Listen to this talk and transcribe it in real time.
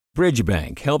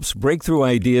Bridgebank helps breakthrough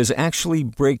ideas actually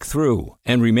break through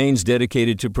and remains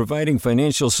dedicated to providing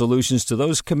financial solutions to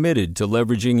those committed to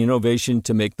leveraging innovation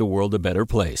to make the world a better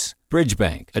place.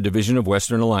 Bridgebank, a division of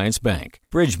Western Alliance Bank.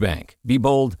 Bridgebank. Be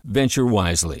bold, venture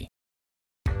wisely.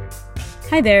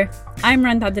 Hi there, I'm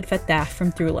Randa Abdel Fattah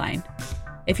from Throughline.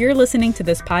 If you're listening to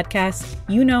this podcast,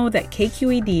 you know that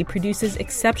KQED produces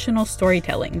exceptional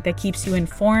storytelling that keeps you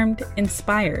informed,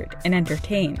 inspired, and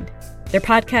entertained. Their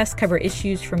podcasts cover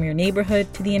issues from your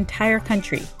neighborhood to the entire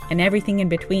country and everything in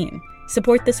between.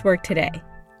 Support this work today.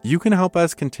 You can help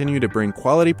us continue to bring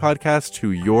quality podcasts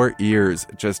to your ears.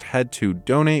 Just head to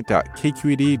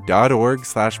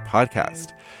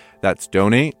donate.kqed.org/podcast. That's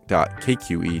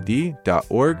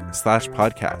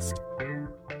donate.kqed.org/podcast.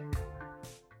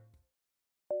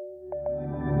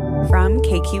 From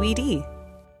KQED.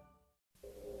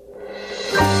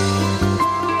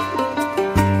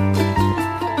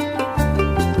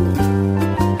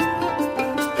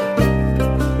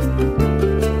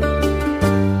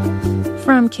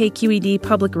 From KQED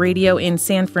Public Radio in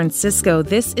San Francisco,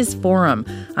 this is Forum.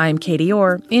 I'm Katie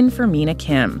Orr, in for Mina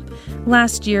Kim.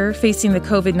 Last year, facing the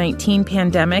COVID-19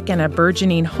 pandemic and a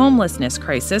burgeoning homelessness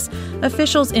crisis,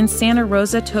 officials in Santa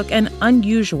Rosa took an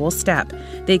unusual step.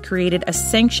 They created a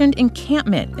sanctioned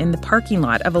encampment in the parking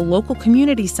lot of a local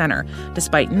community center,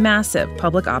 despite massive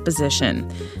public opposition.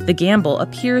 The gamble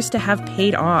appears to have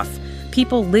paid off.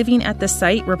 People living at the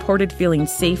site reported feeling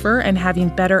safer and having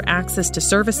better access to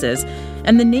services,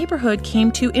 and the neighborhood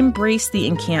came to embrace the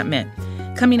encampment.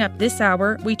 Coming up this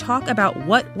hour, we talk about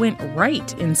what went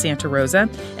right in Santa Rosa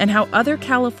and how other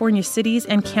California cities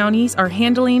and counties are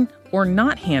handling or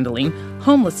not handling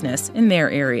homelessness in their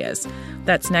areas.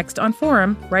 That's next on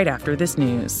Forum, right after this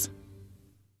news.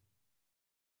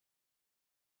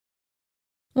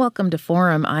 Welcome to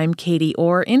Forum. I'm Katie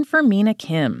Orr, in for Mina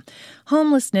Kim.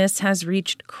 Homelessness has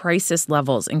reached crisis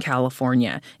levels in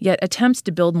California, yet attempts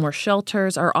to build more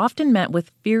shelters are often met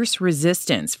with fierce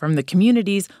resistance from the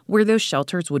communities where those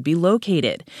shelters would be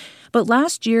located. But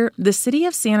last year, the city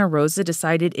of Santa Rosa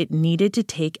decided it needed to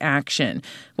take action,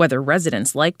 whether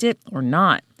residents liked it or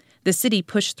not. The city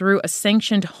pushed through a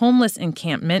sanctioned homeless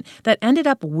encampment that ended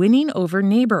up winning over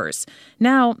neighbors.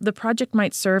 Now, the project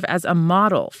might serve as a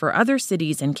model for other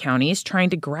cities and counties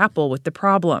trying to grapple with the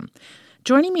problem.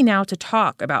 Joining me now to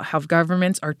talk about how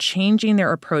governments are changing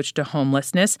their approach to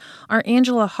homelessness are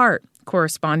Angela Hart,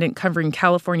 correspondent covering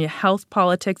California health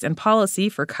politics and policy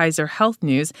for Kaiser Health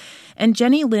News, and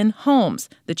Jenny Lynn Holmes,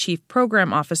 the chief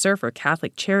program officer for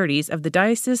Catholic Charities of the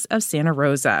Diocese of Santa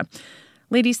Rosa.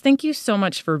 Ladies, thank you so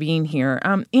much for being here.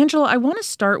 Angela, I want to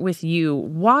start with you.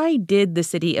 Why did the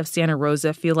city of Santa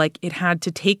Rosa feel like it had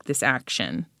to take this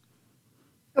action?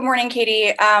 Good morning,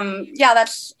 Katie.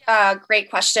 That's a great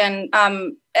question.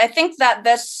 I think that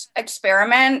this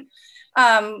experiment,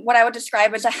 what I would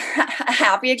describe as a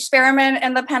happy experiment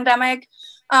in the pandemic,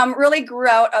 really grew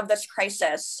out of this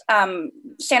crisis.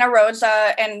 Santa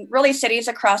Rosa and really cities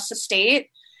across the state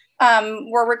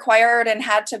were required and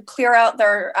had to clear out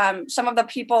their some of the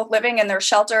people living in their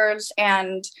shelters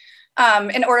and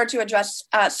in order to address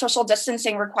social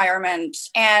distancing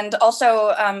requirements. And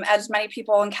also, as many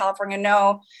people in California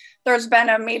know, there's been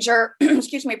a major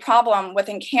problem with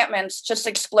encampments just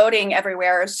exploding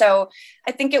everywhere. So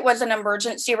I think it was an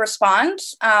emergency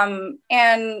response. And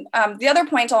the other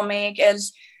point I'll make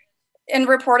is, in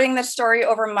reporting this story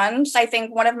over months, I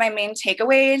think one of my main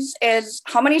takeaways is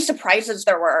how many surprises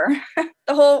there were.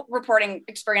 The whole reporting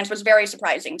experience was very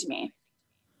surprising to me.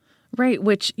 Right,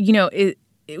 which,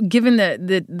 given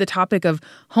the topic of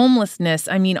homelessness,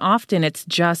 I mean, often it's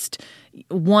just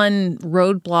one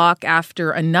roadblock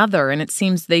after another, and it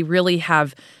seems they really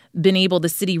have been able, the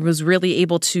city was really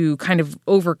able to kind of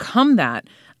overcome that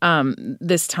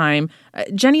this time.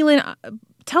 Jenny Lynn,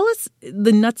 tell us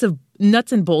the nuts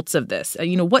and bolts of this.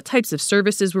 What types of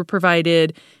services were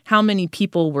provided, how many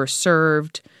people were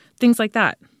served, things like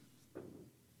that.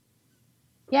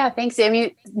 Yeah, thanks. I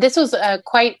mean, this was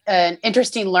quite an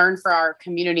interesting learn for our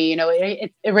community.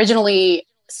 It originally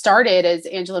started, as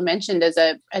Angela mentioned, as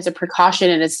a precaution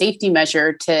and a safety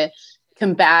measure to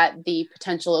combat the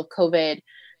potential of COVID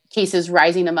cases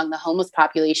rising among the homeless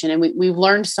population. And we've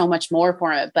learned so much more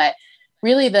from it. But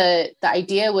really, the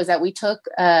idea was that we took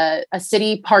a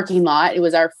city parking lot. It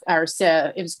was it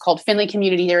was called Finley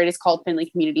Community. There it is, called Finley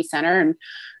Community Center, and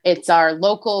it's our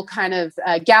local kind of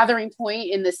gathering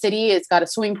point in the city. It's got a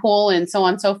swimming pool and so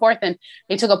on and so forth. And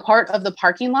they took a part of the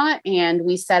parking lot and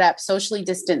we set up socially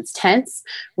distanced tents.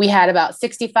 We had about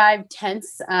 65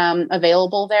 tents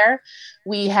available there.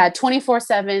 We had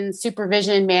 24/7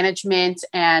 supervision, management,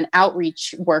 and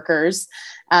outreach workers.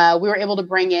 We were able to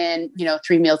bring in,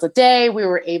 3 meals a day. We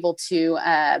were able to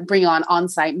bring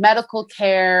on-site medical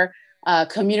care,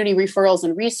 community referrals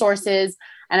and resources.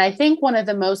 And I think one of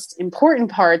the most important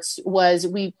parts was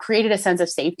we created a sense of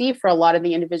safety for a lot of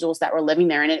the individuals that were living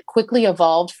there. And it quickly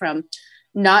evolved from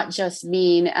not just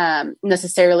being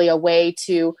necessarily a way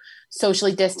to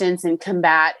socially distance and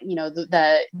combat,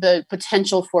 the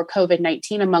potential for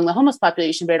COVID-19 among the homeless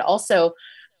population, but it also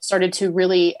started to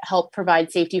really help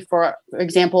provide safety. For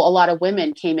example, a lot of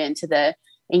women came into the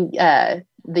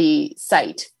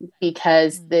site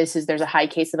because there's a high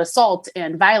case of assault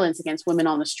and violence against women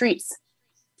on the streets.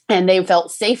 And they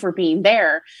felt safer being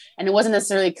there. And it wasn't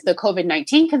necessarily the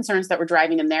COVID-19 concerns that were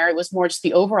driving them there. It was more just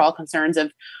the overall concerns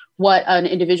of what an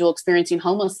individual experiencing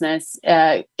homelessness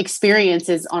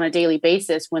experiences on a daily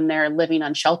basis when they're living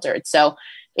unsheltered. So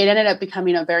it ended up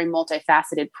becoming a very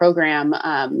multifaceted program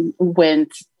with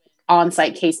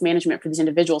on-site case management for these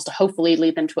individuals to hopefully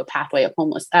lead them to a pathway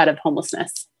out of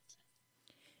homelessness.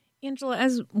 Angela,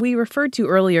 as we referred to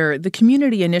earlier, the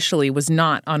community initially was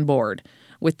not on board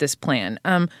with this plan.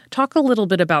 Talk a little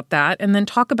bit about that, and then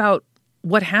talk about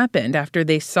what happened after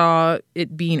they saw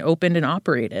it being opened and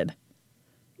operated.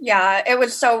 Yeah, it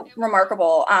was so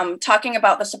remarkable. Talking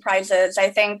about the surprises, I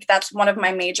think that's one of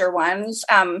my major ones.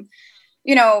 Their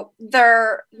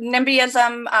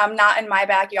NIMBYism, not in my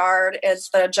backyard is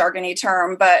the jargony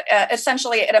term, but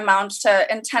essentially it amounts to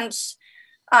intense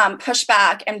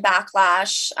pushback and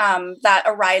backlash that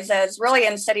arises really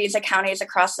in cities and counties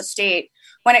across the state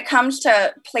when it comes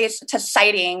to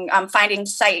finding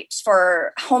sites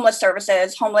for homeless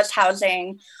services, homeless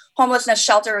housing, homelessness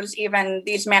shelters, even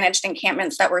these managed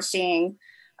encampments that we're seeing.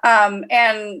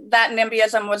 And that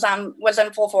NIMBYism was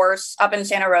in full force up in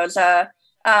Santa Rosa.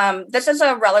 This is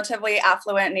a relatively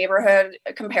affluent neighborhood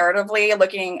comparatively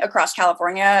looking across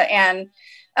California. And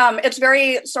it's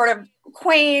very sort of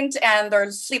quaint, and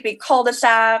there's sleepy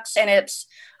cul-de-sacs, and it's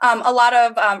a lot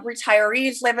of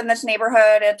retirees live in this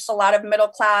neighborhood. It's a lot of middle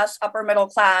class, upper middle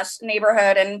class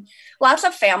neighborhood, and lots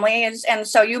of families. And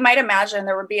so you might imagine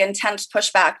there would be intense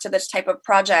pushback to this type of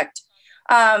project.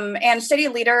 And city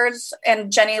leaders,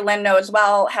 and Jenny Lynn knows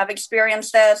well, have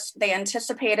experienced this. They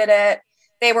anticipated it.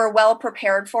 They were well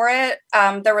prepared for it.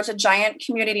 There was a giant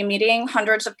community meeting.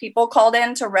 Hundreds of people called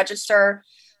in to register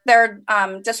their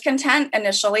discontent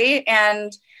initially.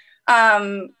 And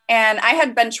I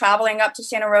had been traveling up to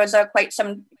Santa Rosa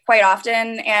quite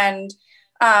often, and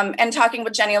talking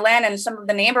with Jenny Lynn and some of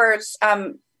the neighbors.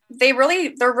 There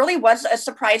really was a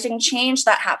surprising change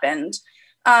that happened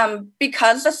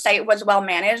because the site was well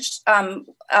managed.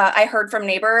 I heard from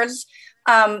neighbors.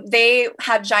 They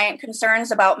had giant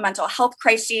concerns about mental health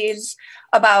crises,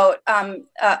 about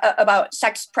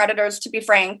sex predators, to be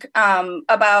frank,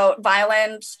 about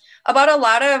violence, about a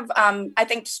lot of, I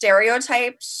think,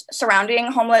 stereotypes surrounding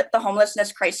the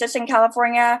homelessness crisis in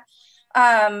California.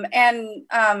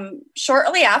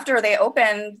 Shortly after they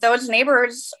opened, those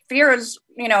neighbors' fears,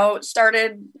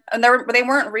 started, and they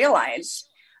weren't realized.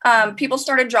 People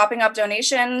started dropping up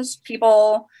donations.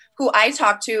 People who I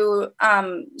talked to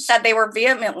said they were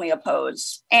vehemently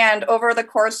opposed. And over the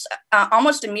course,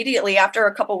 almost immediately after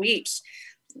a couple weeks,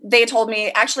 they told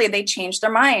me, actually, they changed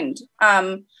their mind.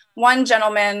 One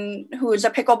gentleman who's a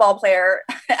pickleball player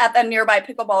at the nearby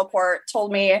pickleball court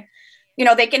told me,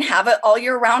 they can have it all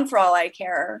year round for all I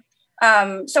care.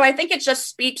 So I think it just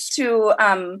speaks to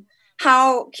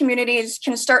how communities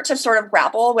can start to sort of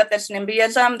grapple with this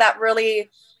NIMBYism that really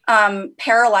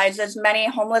paralyzes many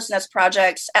homelessness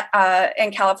projects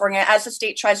in California as the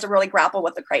state tries to really grapple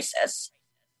with the crisis.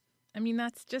 I mean,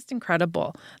 that's just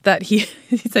incredible that he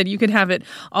said you could have it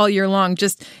all year long.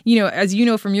 Just, as you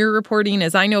know from your reporting,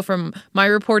 as I know from my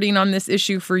reporting on this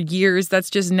issue for years, that's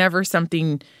just never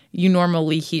something you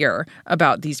normally hear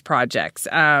about these projects.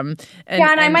 I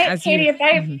might, Katie,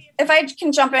 if I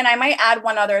can jump in, I might add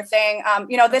one other thing.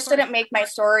 This didn't make my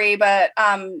story, but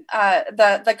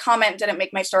the comment didn't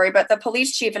make my story, but the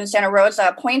police chief in Santa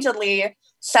Rosa pointedly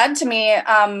said to me,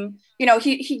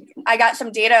 I got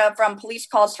some data from police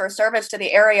calls for service to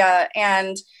the area.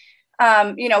 And,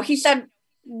 he said,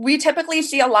 we typically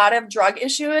see a lot of drug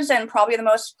issues, and probably the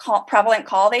most prevalent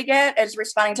call they get is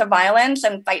responding to violence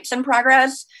and fights in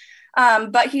progress.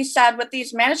 But he said, with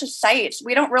these managed sites,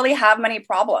 we don't really have many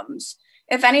problems.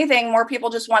 If anything, more people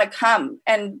just want to come.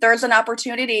 And there's an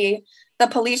opportunity, the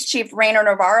police chief, Rainer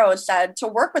Navarro, said, to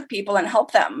work with people and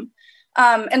help them.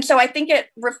 And so I think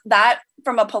that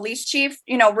from a police chief,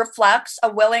 reflects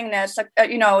a willingness,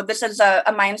 this is a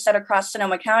mindset across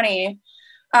Sonoma County,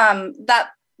 that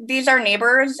these are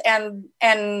neighbors, and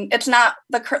it's not,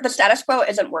 the status quo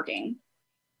isn't working.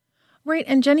 Right.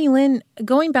 And Jenny Lynn,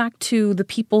 going back to the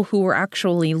people who were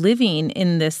actually living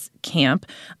in this camp,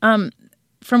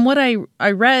 from what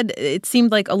I read, it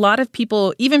seemed like a lot of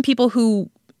people, even people who,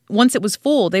 once it was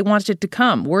full, they wanted to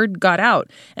come. Word got out.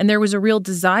 And there was a real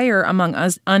desire among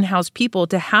us unhoused people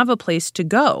to have a place to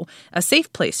go, a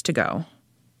safe place to go.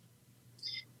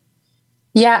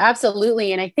 Yeah,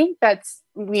 absolutely. And I think that's,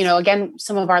 again,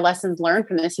 some of our lessons learned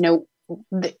from this.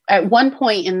 At one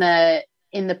point in the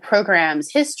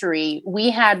program's history, we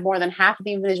had more than half of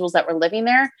the individuals that were living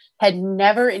there had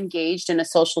never engaged in a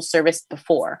social service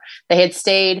before. They had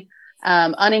stayed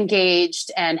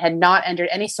unengaged and had not entered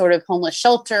any sort of homeless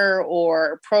shelter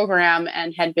or program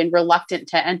and had been reluctant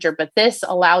to enter. But this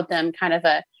allowed them kind of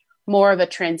more of a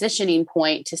transitioning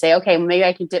point to say, okay, maybe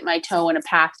I can dip my toe in a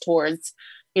path towards,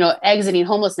 exiting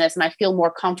homelessness, and I feel more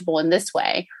comfortable in this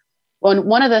way.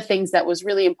 One of the things that was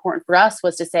really important for us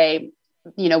was to say,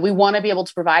 we want to be able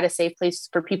to provide a safe place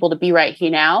for people to be right here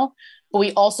now, but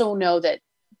we also know that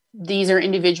these are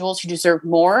individuals who deserve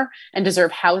more and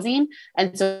deserve housing.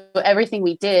 And so everything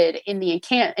we did in the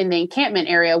encampment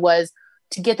area was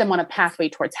to get them on a pathway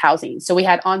towards housing. So we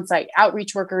had on-site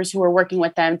outreach workers who were working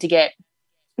with them to get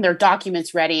their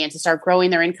documents ready and to start growing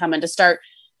their income and to start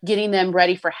getting them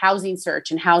ready for housing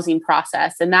search and housing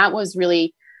process. And that was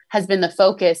really has been the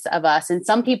focus of us. And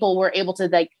some people were able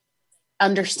to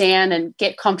understand and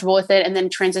get comfortable with it and then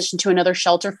transition to another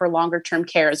shelter for longer term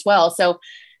care as well. So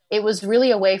it was really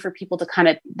a way for people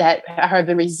to that have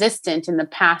been resistant in the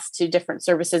past to different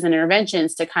services and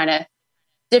interventions to kind of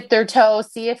dip their toe,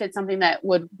 see if it's something that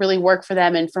would really work for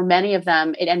them. And for many of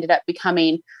them, it ended up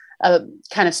becoming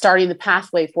kind of starting the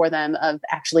pathway for them of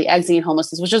actually exiting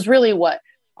homelessness, which is really what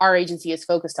our agency is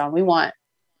focused on. We want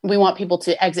people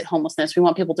to exit homelessness. We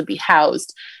want people to be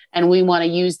housed. And we want to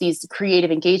use these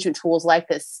creative engagement tools like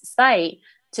this site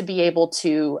to be able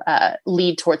to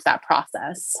lead towards that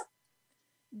process.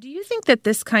 Do you think that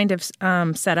this kind of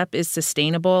setup is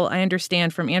sustainable? I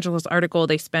understand from Angela's article,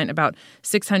 they spent about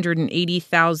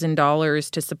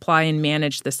 $680,000 to supply and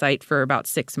manage the site for about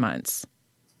 6 months.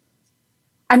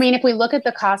 I mean, if we look at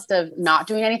the cost of not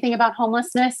doing anything about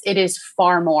homelessness, it is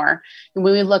far more. And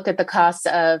when we look at the cost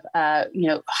of,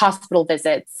 hospital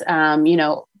visits,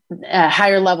 a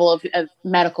higher level of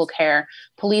medical care,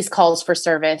 police calls for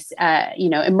service,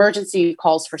 emergency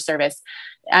calls for service.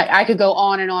 I could go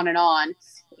on and on and on.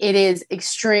 It is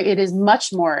extreme. It is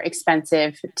much more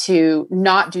expensive to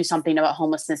not do something about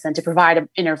homelessness than to provide an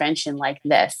intervention like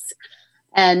this.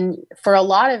 And for a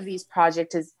lot of these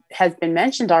projects, as has been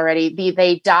mentioned already,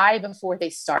 they die before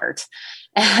they start.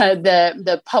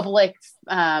 The public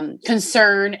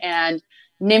concern and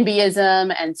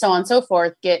NIMBYism and so on and so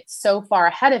forth get so far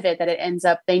ahead of it that it ends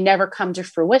up, they never come to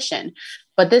fruition.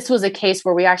 But this was a case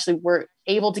where we actually were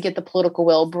able to get the political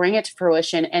will, bring it to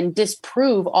fruition, and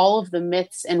disprove all of the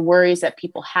myths and worries that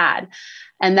people had.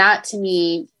 And that to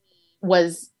me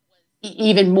was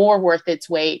even more worth its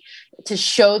weight to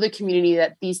show the community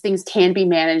that these things can be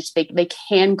managed, they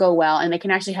can go well, and they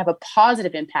can actually have a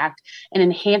positive impact and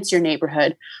enhance your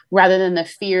neighborhood rather than the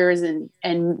fears and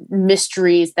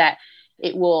mysteries that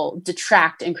it will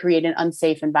detract and create an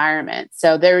unsafe environment.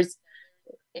 So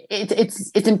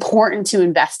it's important to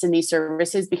invest in these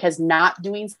services because not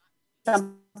doing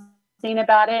something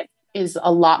about it is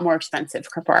a lot more expensive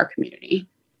for our community.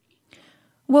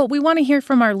 Well, we want to hear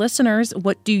from our listeners.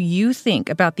 What do you think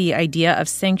about the idea of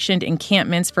sanctioned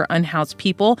encampments for unhoused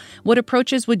people? What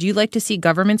approaches would you like to see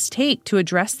governments take to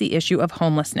address the issue of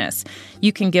homelessness?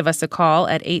 You can give us a call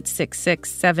at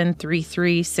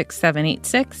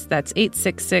 866-733-6786. That's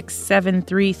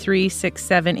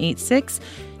 866-733-6786.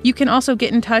 You can also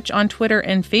get in touch on Twitter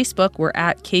and Facebook. We're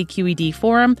at KQED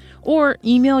Forum, or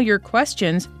email your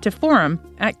questions to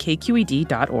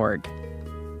forum@kqed.org.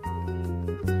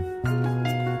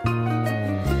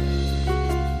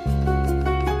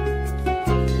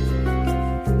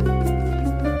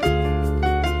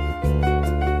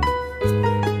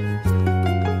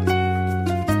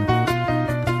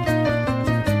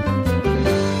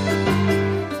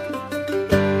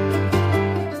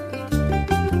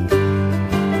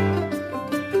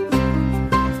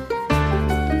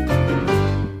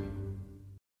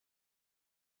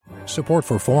 Support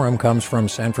for Forum comes from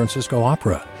San Francisco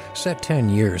Opera. Set 10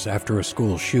 years after a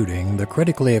school shooting, the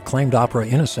critically acclaimed opera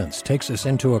Innocence takes us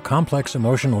into a complex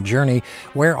emotional journey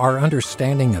where our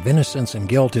understanding of innocence and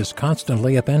guilt is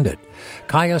constantly upended.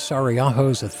 Kaya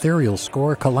Sariaho's ethereal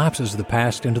score collapses the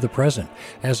past into the present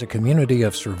as a community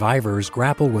of survivors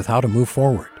grapple with how to move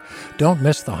forward. Don't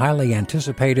miss the highly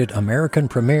anticipated American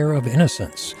premiere of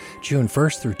Innocence, June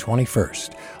 1st through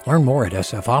 21st. Learn more at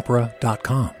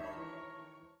sfopera.com.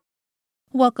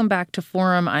 Welcome back to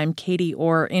Forum. I'm Katie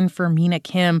Orr, in for Mina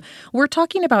Kim. We're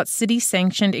talking about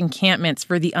city-sanctioned encampments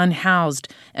for the unhoused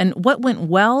and what went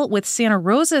well with Santa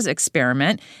Rosa's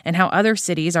experiment and how other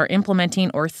cities are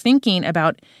implementing or thinking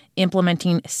about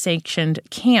implementing sanctioned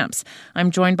camps. I'm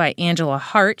joined by Angela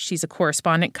Hart. She's a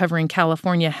correspondent covering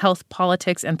California health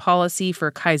politics and policy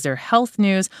for Kaiser Health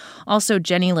News. Also,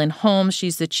 Jenny Lynn Holmes.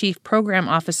 She's the chief program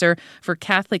officer for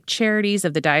Catholic Charities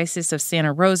of the Diocese of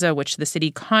Santa Rosa, which the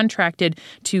city contracted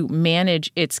to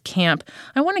manage its camp.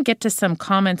 I want to get to some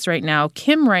comments right now.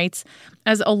 Kim writes,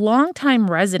 as a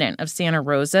longtime resident of Santa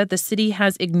Rosa, the city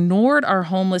has ignored our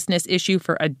homelessness issue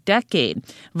for a decade.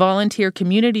 Volunteer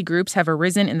community groups have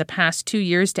arisen in the past 2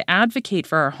 years to advocate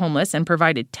for our homeless and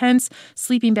provided tents,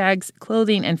 sleeping bags,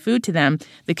 clothing, and food to them.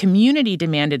 The community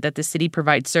demanded that the city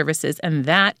provide services, and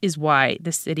that is why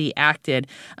the city acted.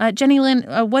 Jenny Lynn,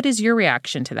 what is your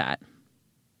reaction to that?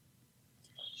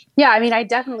 Yeah, I mean,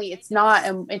 it's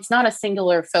not a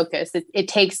singular focus. It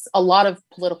takes a lot of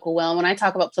political will. And when I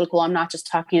talk about political, I'm not just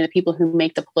talking to the people who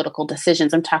make the political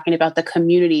decisions. I'm talking about the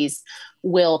community's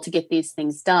will to get these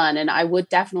things done. And I would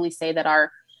definitely say that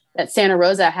Santa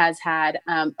Rosa has had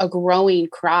a growing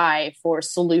cry for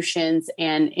solutions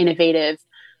and innovative,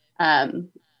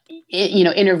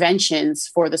 interventions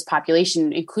for this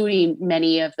population, including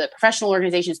many of the professional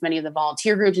organizations, many of the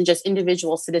volunteer groups, and just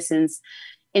individual citizens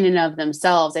in and of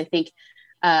themselves. I think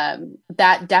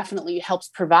that definitely helps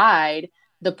provide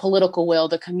the political will,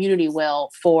 the community will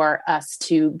for us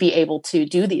to be able to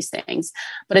do these things.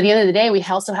 But at the end of the day, we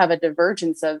also have a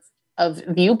divergence of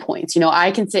viewpoints.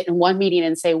 I can sit in one meeting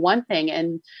and say one thing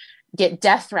and get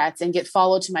death threats and get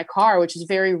followed to my car, which is a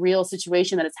very real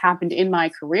situation that has happened in my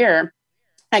career.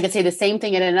 I could say the same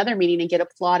thing at another meeting and get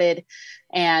applauded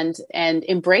and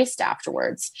embraced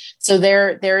afterwards. So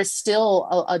there is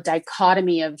still a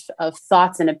dichotomy of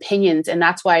thoughts and opinions. And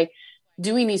that's why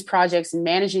doing these projects and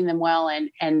managing them well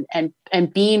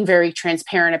and being very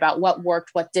transparent about what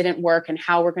worked, what didn't work, and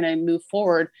how we're going to move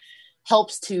forward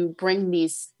helps to bring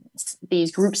these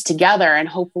groups together and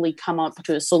hopefully come up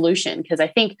to a solution. Because I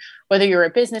think whether you're a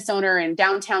business owner in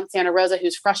downtown Santa Rosa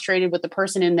who's frustrated with the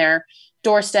person in their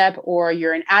doorstep, or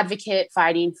you're an advocate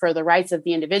fighting for the rights of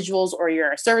the individuals, or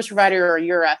you're a service provider, or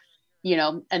you're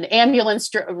an ambulance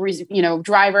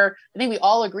driver, I think we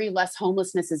all agree less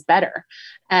homelessness is better.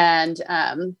 And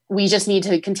we just need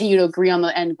to continue to agree on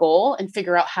the end goal and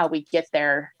figure out how we get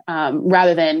there,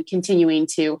 rather than continuing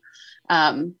to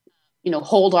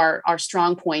hold our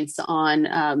strong points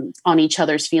on each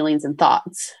other's feelings and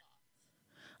thoughts.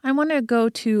 I want to go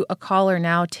to a caller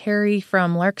now. Terry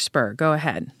from Larkspur. Go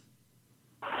ahead.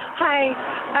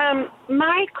 Hi.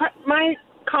 My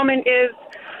comment is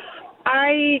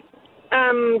I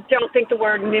don't think the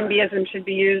word NIMBYism should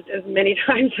be used as many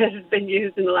times as it's been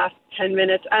used in the last 10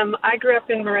 minutes. I grew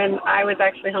up in Marin. I was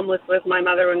actually homeless with my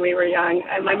mother when we were young,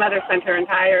 and my mother spent her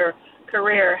entire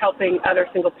career helping other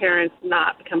single parents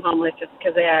not become homeless just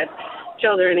because they had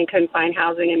children and couldn't find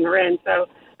housing in Marin. So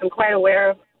I'm quite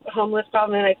aware of the homeless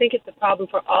problem, and I think it's a problem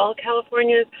for all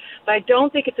Californians, but I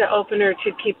don't think it's an opener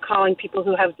to keep calling people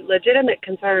who have legitimate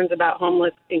concerns about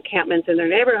homeless encampments in their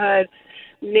neighborhood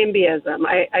NIMBYism.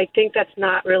 I think that's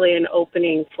not really an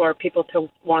opening for people to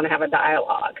want to have a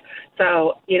dialogue.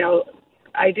 So,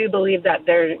 I do believe that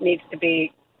there needs to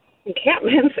be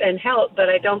encampments and help, but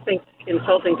I don't think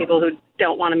insulting people who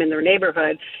don't want them in their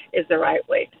neighborhood is the right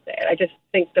way to say it. I just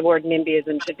think the word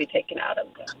NIMBYism should be taken out of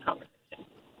the conversation.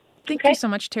 Thank you so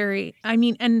much, Terry. I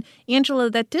mean, and Angela,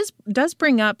 that does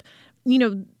bring up,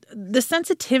 the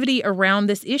sensitivity around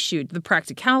this issue, the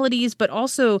practicalities, but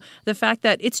also the fact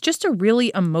that it's just a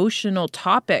really emotional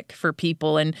topic for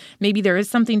people. And maybe there is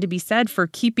something to be said for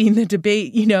keeping the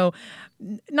debate,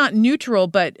 not neutral,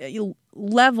 but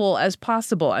level as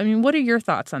possible. I mean, what are your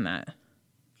thoughts on that?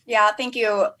 Yeah, thank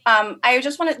you. I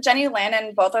just Jenny Lynn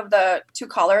and both of the two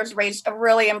callers raised a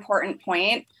really important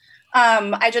point.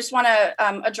 I just want to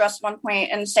address one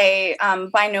point and say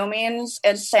by no means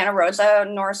is Santa Rosa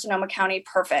nor Sonoma County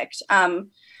perfect. There's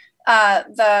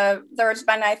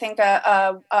been, I think,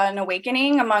 an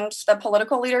awakening amongst the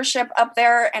political leadership up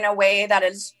there in a way that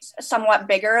is somewhat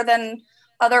bigger than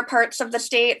other parts of the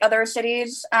state, other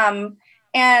cities.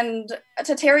 And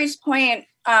to Terry's point,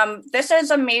 this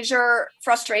is a major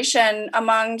frustration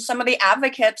among some of the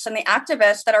advocates and the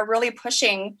activists that are really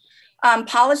pushing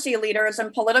policy leaders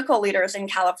and political leaders in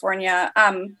California.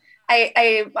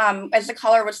 I as the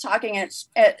caller was talking,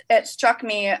 it struck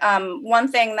me one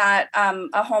thing that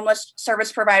a homeless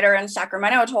service provider in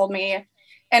Sacramento told me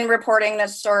in reporting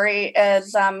this story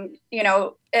is,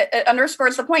 it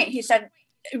underscores the point. He said,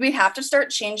 we have to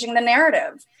start changing the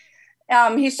narrative.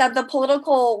 He said the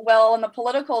political will and the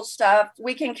political stuff,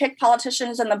 we can kick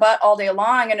politicians in the butt all day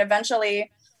long, and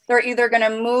eventually they're either going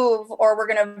to move or we're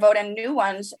going to vote in new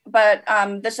ones. But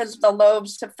this is the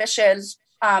Loaves to Fishes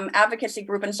advocacy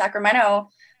group in Sacramento.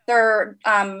 They're,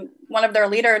 one of their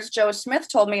leaders, Joe Smith,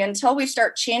 told me, until we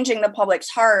start changing the public's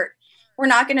heart, we're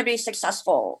not going to be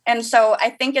successful. And so I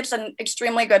think it's an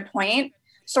extremely good point.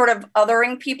 Sort of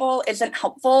othering people isn't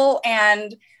helpful.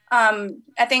 And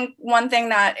I think one thing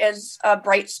that is a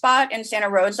bright spot in Santa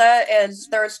Rosa is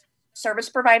there's service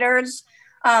providers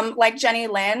like Jenny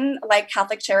Lynn, like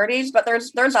Catholic Charities, but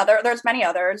there's many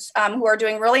others who are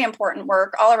doing really important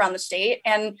work all around the state.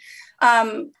 And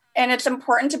it's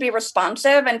important to be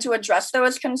responsive and to address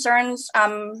those concerns.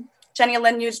 Jenny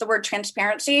Lynn used the word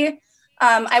transparency.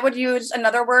 I would use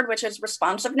another word, which is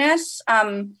responsiveness.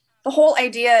 The whole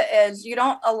idea is you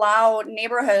don't allow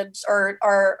neighborhoods or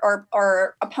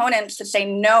opponents to say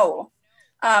no.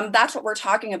 That's what we're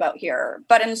talking about here.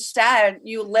 But instead,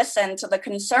 you listen to the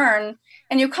concern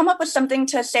and you come up with something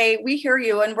to say, we hear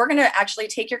you, and we're going to actually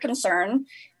take your concern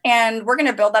and we're going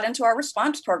to build that into our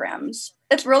response programs.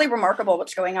 It's really remarkable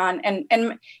what's going on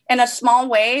in a small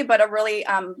way, but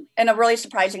in a really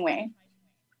surprising way.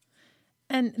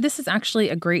 And this is actually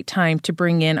a great time to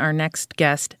bring in our next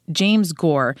guest, James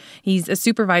Gore. He's a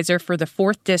supervisor for the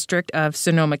 4th District of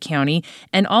Sonoma County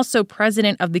and also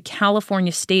president of the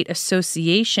California State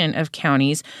Association of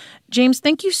Counties. James,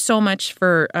 thank you so much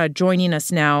for joining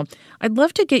us now. I'd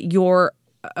love to get your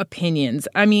opinions.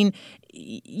 I mean,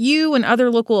 you and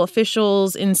other local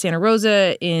officials in Santa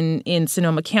Rosa, in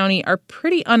Sonoma County, are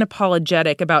pretty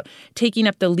unapologetic about taking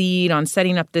up the lead on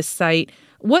setting up this site.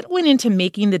 What went into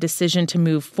making the decision to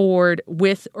move forward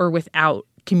with or without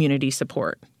community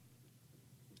support?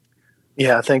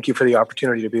 Yeah, thank you for the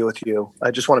opportunity to be with you. I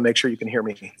just want to make sure you can hear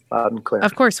me loud and clear.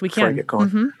 Of course we can. Before I get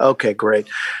going. Okay, great.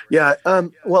 Yeah,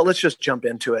 well, let's just jump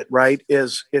into it, right?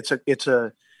 It's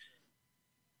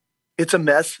a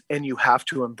mess, and you have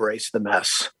to embrace the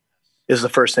mess, is the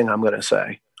first thing I'm going to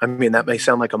say. I mean, that may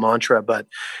sound like a mantra, but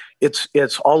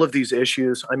it's all of these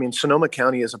issues. I mean, Sonoma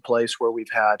County is a place where we've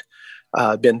had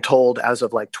been told as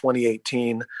of like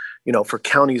 2018, for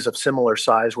counties of similar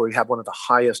size, where we have one of the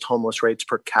highest homeless rates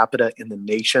per capita in the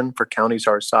nation for counties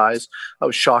our size. That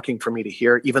was shocking for me to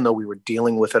hear, even though we were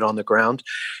dealing with it on the ground.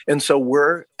 And so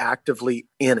we're actively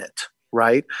in it,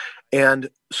 right? And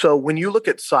so when you look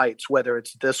at sites, whether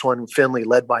it's this one, Finley,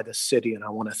 led by the city, and I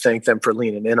want to thank them for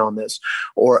leaning in on this,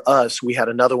 or us, we had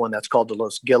another one that's called the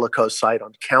Los Guillicos site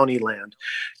on county land,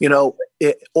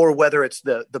 or whether it's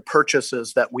the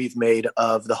purchases that we've made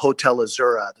of the Hotel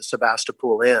Azura, the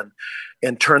Sebastopol Inn,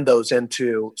 and turned those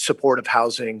into supportive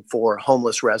housing for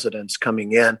homeless residents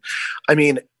coming in. I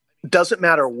mean, it doesn't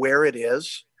matter where it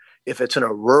is, if it's in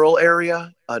a rural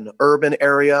area, an urban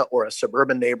area, or a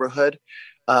suburban neighborhood.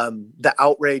 The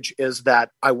outrage is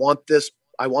that I want this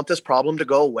problem to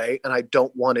go away, and I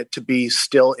don't want it to be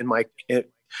still in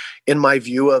my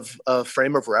view of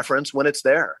frame of reference when it's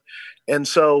there. And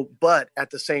so, but at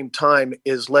the same time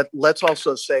let's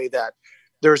also say that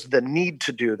there's the need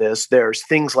to do this. There's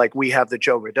things like we have the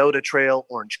Joe Rodota Trail,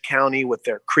 Orange County with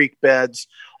their creek beds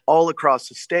all across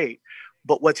the state.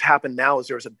 But what's happened now is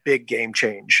there's a big game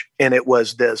change, and it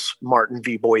was this Martin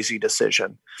v. Boise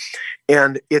decision.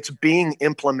 And it's being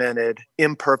implemented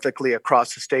imperfectly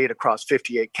across the state, across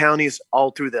 58 counties,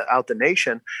 all throughout the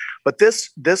nation. But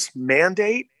this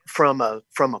mandate from a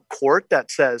court that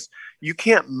says you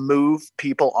can't move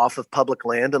people off of public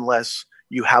land unless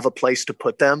you have a place to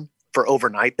put them for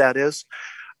overnight, that is,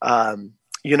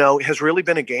 has really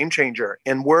been a game changer.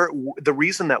 And the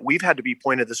reason that we've had to be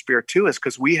pointed the spear too is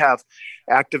because we have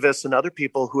activists and other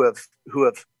people who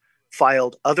have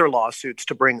filed other lawsuits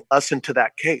to bring us into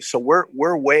that case. So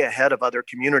we're way ahead of other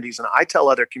communities. And I tell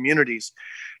other communities,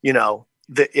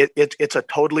 that it's a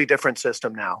totally different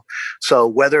system now. So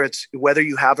whether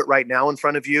you have it right now in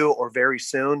front of you or very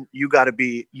soon, you got to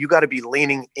be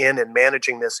leaning in and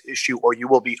managing this issue, or you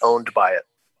will be owned by it.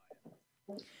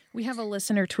 We have a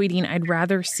listener tweeting, I'd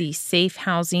rather see safe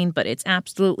housing, but it's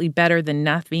absolutely better than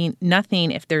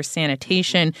nothing if there's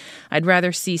sanitation. I'd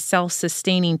rather see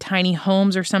self-sustaining tiny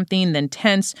homes or something than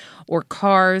tents or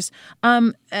cars.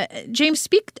 James,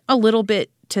 speak a little bit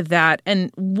to that.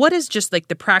 And what is just like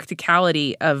the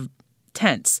practicality of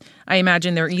tents? I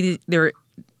imagine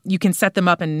you can set them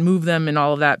up and move them and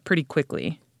all of that pretty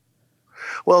quickly.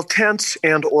 Well, tents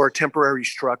and or temporary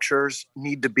structures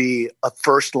need to be a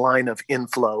first line of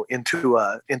inflow into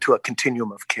a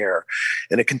continuum of care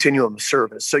and a continuum of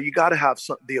service. So you got to have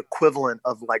the equivalent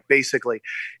of like basically,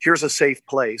 here's a safe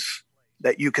place,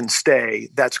 that you can stay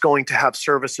that's going to have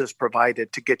services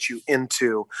provided to get you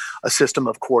into a system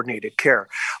of coordinated care.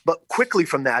 But quickly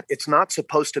from that, it's not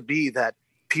supposed to be that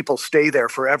people stay there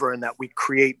forever and that we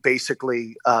create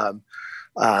basically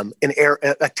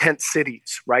tent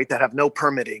cities, right, that have no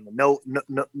permitting, no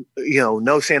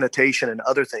sanitation and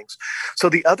other things. So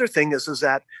the other thing is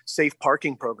that safe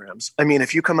parking programs. I mean,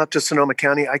 if you come up to Sonoma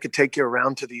County, I could take you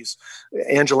around to these.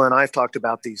 Angela and I have talked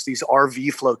about these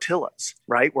RV flotillas,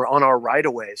 right? We're on our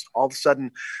right-of-ways. All of a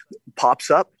sudden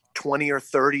pops up 20 or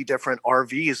 30 different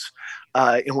RVs.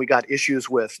 And we got issues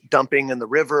with dumping in the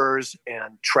rivers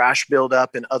and trash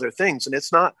buildup and other things. And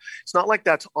it's not like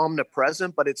that's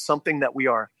omnipresent, but it's something that we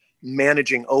are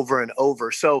managing over and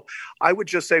over. So I would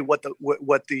just say what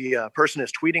the person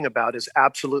is tweeting about is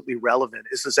absolutely relevant,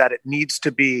 is that it needs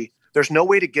to be, there's no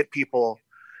way to get people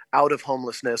out of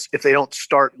homelessness if they don't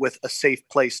start with a safe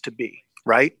place to be.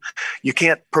 Right? You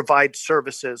can't provide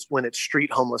services when it's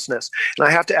street homelessness. And I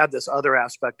have to add this other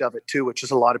aspect of it too, which is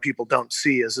a lot of people don't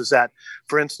see, is that,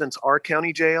 for instance, our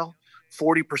county jail,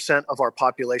 40% of our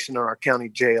population in our county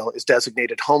jail is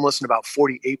designated homeless, and about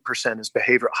 48% is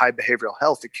high behavioral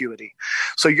health acuity.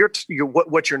 So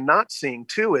what you're not seeing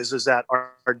too is that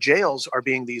our jails are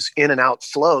being these in and out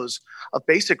flows of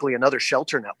basically another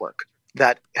shelter network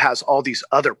that has all these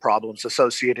other problems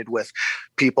associated with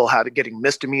people getting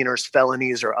misdemeanors,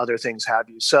 felonies, or other things have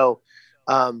you. So,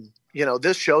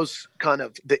 this shows kind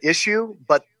of the issue,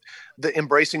 but the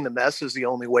embracing the mess is the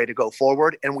only way to go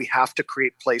forward. And we have to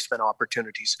create placement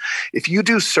opportunities. If you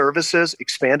do services,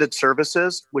 expanded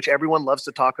services, which everyone loves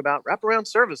to talk about, wraparound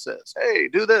services, hey,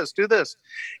 do this.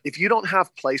 If you don't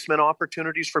have placement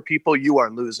opportunities for people, you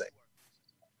are losing.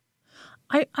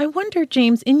 I wonder,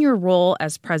 James, in your role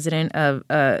as president of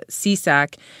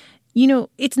CSAC,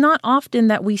 it's not often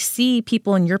that we see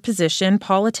people in your position,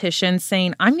 politicians,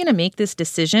 saying, I'm going to make this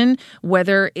decision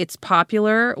whether it's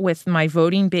popular with my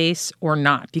voting base or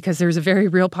not, because there's a very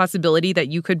real possibility that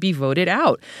you could be voted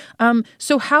out.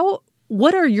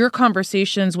 What are your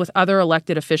conversations with other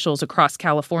elected officials across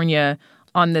California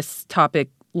on this topic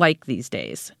like these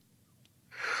days?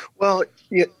 Well,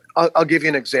 I'll give you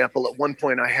an example. At one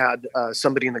point, I had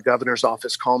somebody in the governor's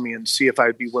office call me and see if I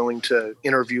would be willing to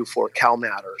interview for Cal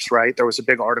Matters, right? There was a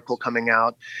big article coming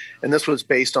out, and this was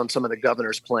based on some of the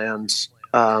governor's plans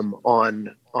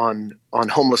on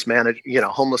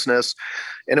homelessness.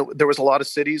 And there was a lot of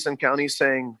cities and counties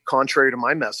saying, contrary to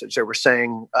my message, they were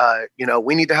saying,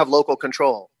 we need to have local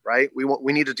control, right?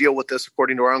 We need to deal with this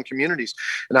according to our own communities.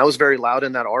 And I was very loud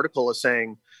in that article as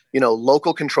saying,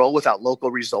 local control without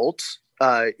local results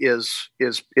is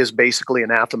basically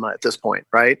anathema at this point,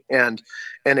 right? And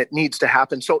it needs to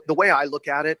happen. So the way I look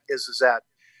at it is that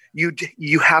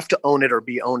you have to own it or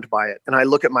be owned by it. And I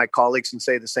look at my colleagues and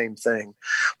say the same thing,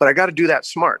 but I got to do that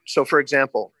smart. So for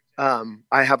example,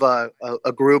 I have a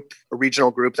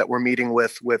regional group that we're meeting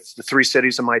with the 3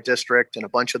 cities in my district and a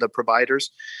bunch of the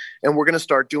providers. And we're going to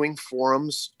start doing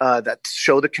forums that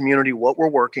show the community what we're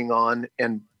working on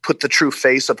and put the true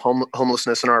face of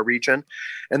homelessness in our region.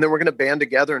 And then we're going to band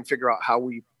together and figure out how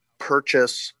we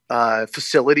purchase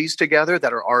facilities together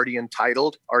that are already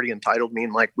entitled. Already entitled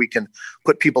mean like we can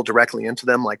put people directly into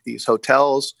them, like these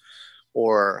hotels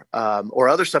or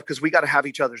other stuff, because we got to have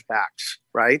each other's backs,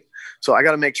 right? So I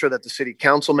got to make sure that the city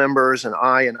council members and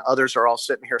I and others are all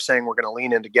sitting here saying we're going to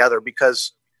lean in together,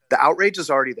 because the outrage is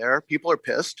already there. People are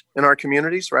pissed in our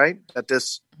communities, right, that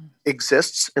this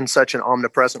exists in such an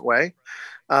omnipresent way.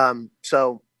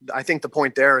 So I think the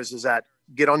point there is that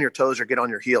get on your toes or get on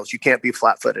your heels. You can't be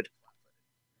flat-footed.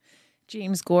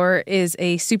 James Gore is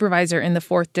a supervisor in the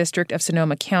 4th District of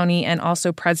Sonoma County and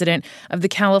also president of the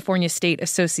California State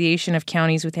Association of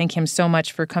Counties. We thank him so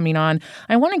much for coming on.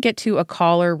 I want to get to a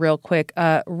caller real quick.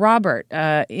 Robert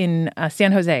in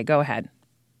San Jose, go ahead.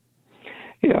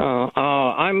 Yeah,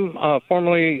 I'm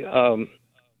formerly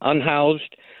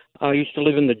unhoused. I used to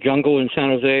live in the jungle in San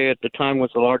Jose. At the time was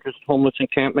the largest homeless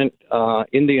encampment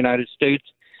in the United States.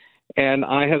 And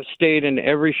I have stayed in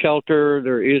every shelter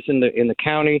there is in the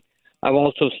county. I've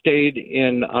also stayed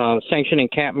in sanctioned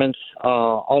encampments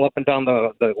all up and down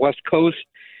the West Coast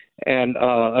and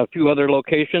a few other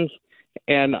locations.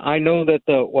 And I know that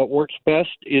what works best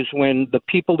is when the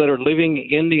people that are living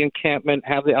in the encampment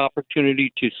have the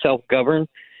opportunity to self-govern.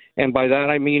 And by that,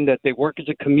 I mean that they work as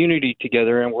a community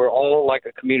together, and we're all like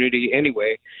a community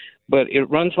anyway. But it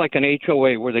runs like an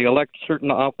HOA where they elect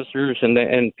certain officers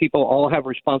and people all have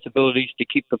responsibilities to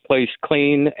keep the place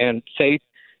clean and safe,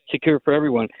 secure for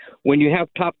everyone. When you have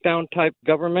top-down type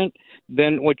government,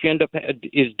 then what you end up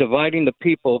is dividing the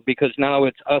people, because now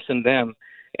it's us and them.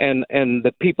 and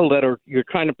the people that you're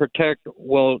trying to protect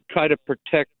will try to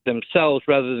protect themselves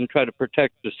rather than try to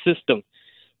protect the system.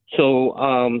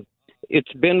 So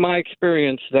it's been my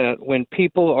experience that when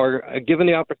people are given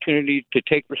the opportunity to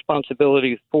take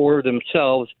responsibility for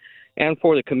themselves and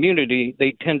for the community,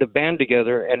 they tend to band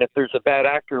together. And if there's a bad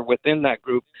actor within that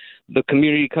group, the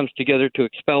community comes together to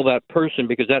expel that person,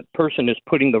 because that person is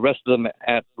putting the rest of them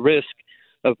at risk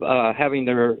of having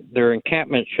their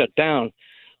encampment shut down.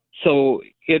 So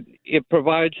it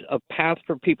provides a path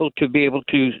for people to be able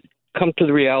to come to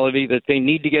the reality that they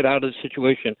need to get out of the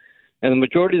situation. And the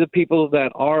majority of the people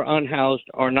that are unhoused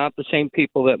are not the same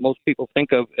people that most people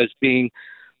think of as being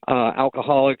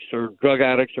alcoholics or drug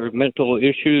addicts or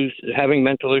having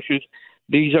mental issues.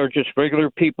 These are just regular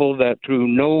people that, through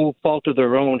no fault of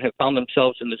their own, have found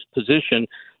themselves in this position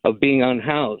of being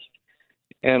unhoused.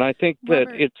 And I think that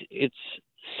it's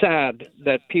sad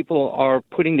that people are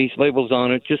putting these labels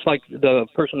on it, just like the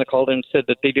person that called in said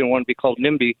that they didn't want to be called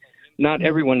NIMBY. Not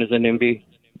everyone is a NIMBY.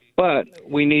 But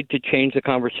we need to change the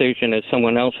conversation, as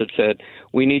someone else had said.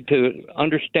 We need to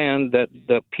understand that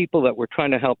the people that we're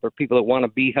trying to help are people that want to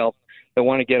be helped, that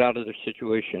want to get out of their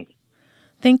situation.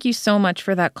 Thank you so much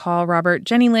for that call, Robert.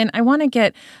 Jenny Lynn, I want to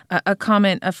get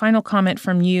a final comment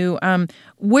from you.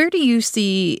 Where do you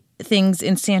see things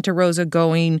in Santa Rosa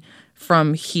going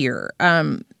from here?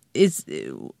 Is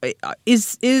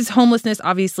homelessness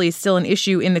obviously still an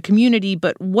issue in the community,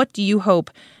 but what do you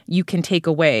hope you can take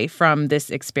away from this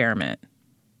experiment?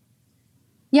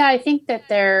 Yeah, I think that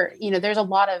there's a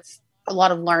lot of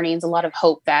learnings, a lot of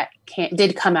hope that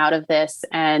did come out of this.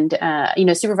 And,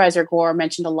 Supervisor Gore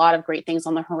mentioned a lot of great things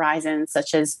on the horizon,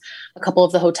 such as a couple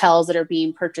of the hotels that are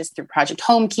being purchased through Project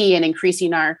Home Key and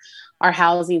increasing our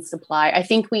housing supply. I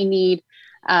think we need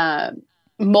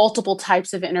multiple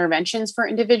types of interventions for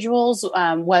individuals,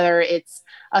 whether it's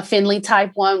a Finley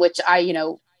type one, which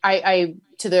I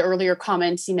to the earlier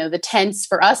comments, the tents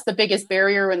for us, the biggest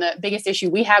barrier and the biggest issue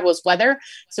we had was weather.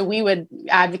 So we would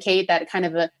advocate that kind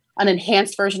of an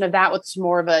enhanced version of that with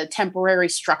more of a temporary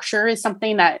structure is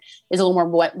something that is a little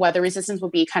more weather resistance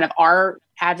would be kind of our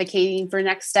advocating for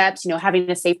next steps, having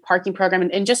a safe parking program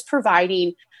and just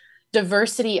providing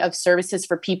diversity of services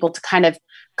for people to kind of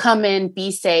come in,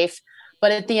 be safe.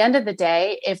 But at the end of the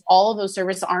day, if all of those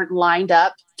services aren't lined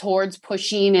up towards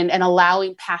pushing and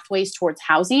allowing pathways towards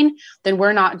housing, then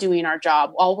we're not doing our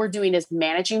job. All we're doing is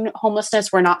managing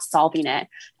homelessness. We're not solving it.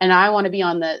 And I want to be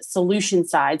on the solution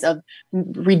sides of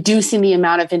reducing the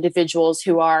amount of individuals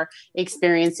who are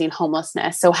experiencing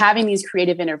homelessness. So having these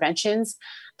creative interventions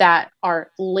that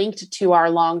are linked to our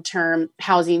long-term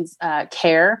housing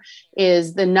care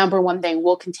is the number one thing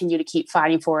we'll continue to keep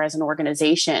fighting for as an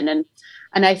organization.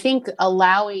 And I think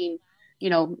allowing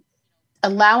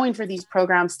for these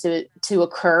programs to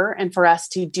occur and for us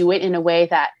to do it in a way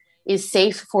that is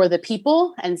safe for the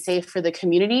people and safe for the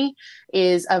community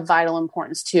is of vital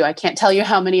importance too. I can't tell you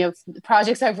how many of the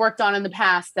projects I've worked on in the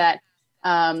past that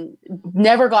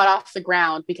never got off the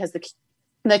ground because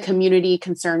the community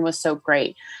concern was so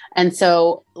great. And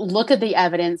so look at the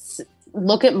evidence,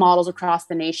 look at models across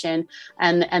the nation,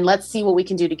 and let's see what we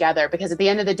can do together, because at the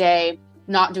end of the day,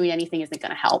 not doing anything isn't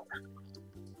going to help.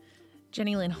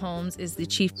 Jenny Lynn Holmes is the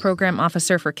Chief Program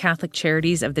Officer for Catholic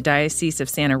Charities of the Diocese of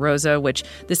Santa Rosa, which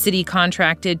the city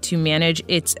contracted to manage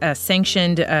its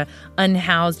sanctioned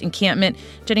unhoused encampment.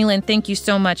 Jenny Lynn, thank you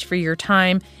so much for your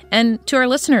time. And to our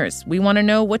listeners, we want to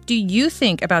know, what do you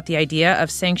think about the idea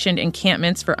of sanctioned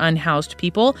encampments for unhoused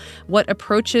people? What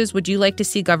approaches would you like to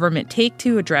see government take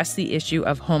to address the issue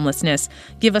of homelessness?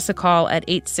 Give us a call at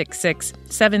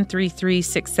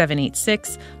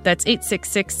 866-733-6786. That's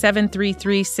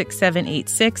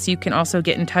 866-733-6786. You can also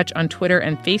get in touch on Twitter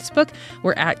and Facebook.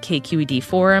 We're at KQED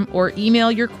Forum, or email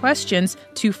your questions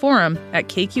to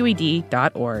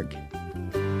forum@kqed.org.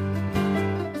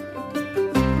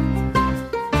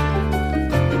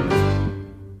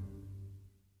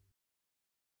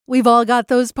 We've all got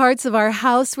those parts of our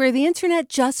house where the internet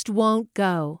just won't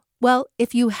go. Well,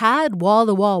 if you had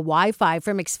wall-to-wall Wi-Fi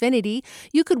from Xfinity,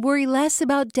 you could worry less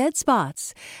about dead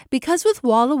spots. Because with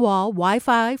wall-to-wall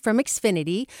Wi-Fi from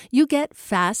Xfinity, you get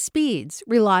fast speeds,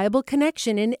 reliable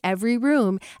connection in every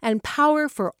room, and power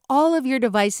for all of your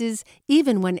devices,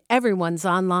 even when everyone's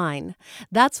online.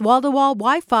 That's wall-to-wall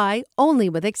Wi-Fi only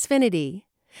with Xfinity.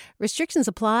 Restrictions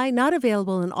apply, not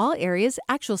available in all areas.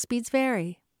 Actual speeds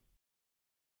vary.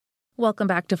 Welcome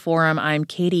back to Forum. I'm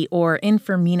Katie Orr in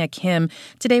for Mina Kim.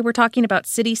 Today we're talking about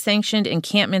city-sanctioned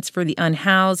encampments for the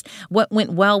unhoused, what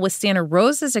went well with Santa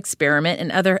Rosa's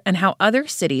experiment, and how other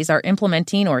cities are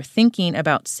implementing or thinking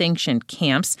about sanctioned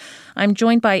camps. I'm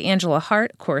joined by Angela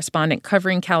Hart, correspondent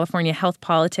covering California health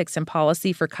politics and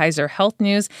policy for Kaiser Health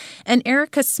News, and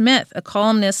Erica Smith, a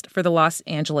columnist for the Los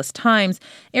Angeles Times.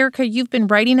 Erica, you've been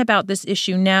writing about this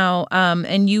issue now,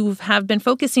 and you have been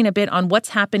focusing a bit on what's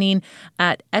happening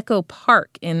at Echo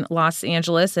Park in Los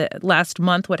Angeles last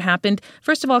month. What happened?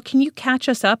 First of all, can you catch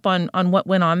us up on what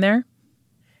went on there?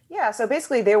 Yeah, so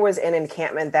basically there was an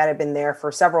encampment that had been there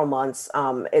for several months.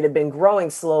 It had been growing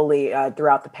slowly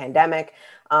throughout the pandemic.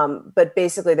 But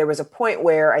basically there was a point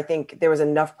where I think there was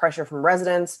enough pressure from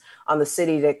residents on the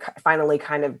city to finally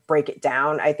kind of break it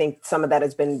down. I think some of that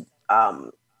has been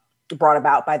brought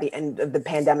about by the end of the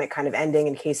pandemic kind of ending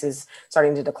and cases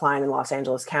starting to decline in Los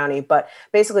Angeles County. But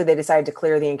basically they decided to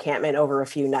clear the encampment over a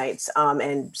few nights.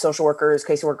 And social workers,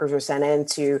 case workers were sent in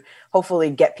to hopefully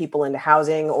get people into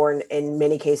housing or in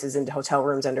many cases into hotel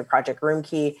rooms under Project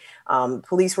Roomkey.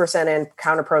 Police were sent in,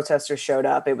 counter protesters showed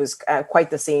up. It was quite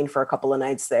the scene for a couple of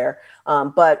nights there.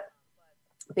 But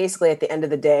basically at the end of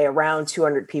the day, around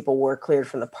 200 people were cleared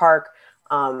from the park.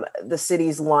 The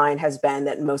city's line has been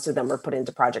that most of them were put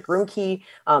into Project Roomkey.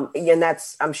 And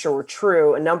that's, I'm sure,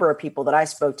 true. A number of people that I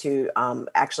spoke to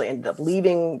actually ended up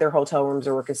leaving their hotel rooms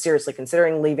or were seriously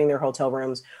considering leaving their hotel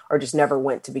rooms or just never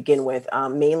went to begin with,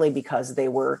 mainly because they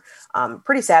were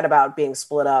pretty sad about being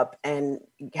split up and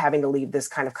having to leave this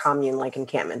kind of commune-like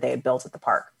encampment they had built at the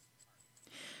park.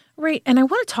 Right. And I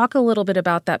want to talk a little bit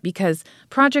about that because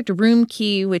Project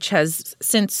Roomkey, which has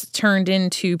since turned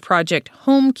into Project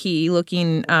Homekey,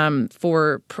 looking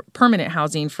for permanent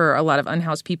housing for a lot of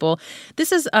unhoused people.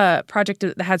 This is a project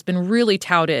that has been really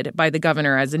touted by the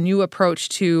governor as a new approach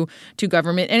to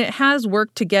government. And it has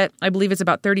worked to get, I believe it's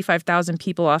about 35,000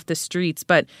 people off the streets.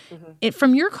 But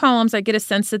from your columns, I get a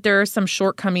sense that there are some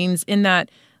shortcomings in that,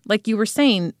 like you were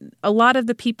saying, a lot of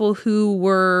the people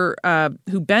who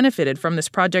benefited from this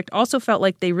project also felt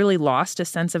like they really lost a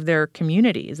sense of their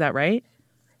community. Is that right?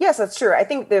 Yes, that's true. I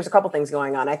think there's a couple things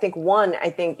going on. I think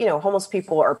homeless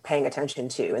people are paying attention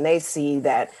to, and they see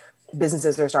that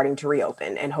businesses are starting to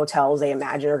reopen and hotels they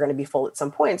imagine are going to be full at some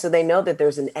point. So they know that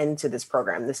there's an end to this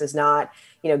program. This is not,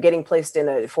 getting placed in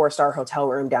a 4-star hotel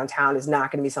room downtown is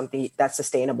not going to be something that's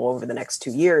sustainable over the next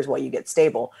 2 years while you get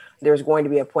stable. There's going to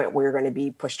be a point where you're going to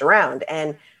be pushed around.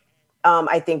 And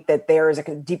I think that there is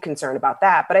a deep concern about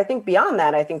that. But I think beyond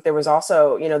that, I think there was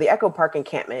also, the Echo Park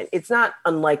encampment. It's not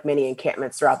unlike many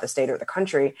encampments throughout the state or the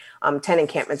country. 10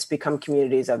 encampments become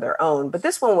communities of their own. But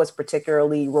this one was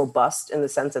particularly robust in the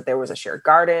sense that there was a shared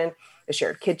garden, a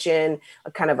shared kitchen,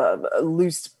 a kind of a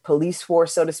loose police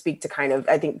force, so to speak, to kind of,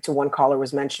 I think to one caller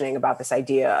was mentioning about this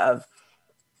idea of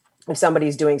if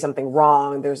somebody's doing something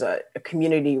wrong, there's a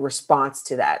community response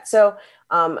to that. So,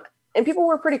 and people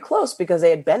were pretty close because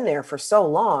they had been there for so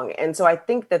long. And so I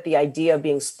think that the idea of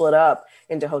being split up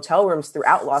into hotel rooms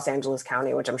throughout Los Angeles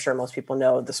County, which I'm sure most people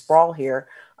know the sprawl here,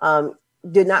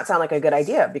 did not sound like a good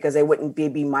idea because they wouldn't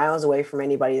be miles away from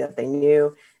anybody that they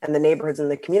knew and the neighborhoods and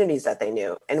the communities that they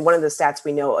knew. And one of the stats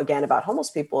we know, again, about homeless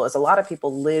people is a lot of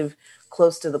people live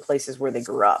close to the places where they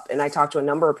grew up. And I talked to a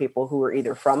number of people who were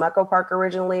either from Echo Park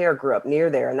originally or grew up near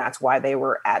there. And that's why they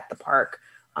were at the park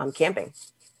camping.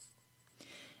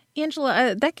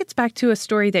 Angela, that gets back to a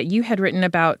story that you had written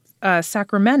about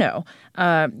Sacramento,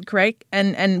 correct?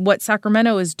 And what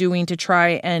Sacramento is doing to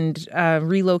try and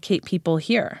relocate people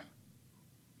here.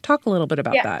 Talk a little bit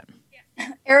about that.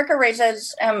 Erica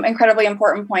raises incredibly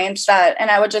important points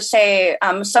and I would just say,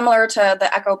 similar to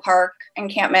the Echo Park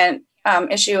encampment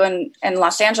issue in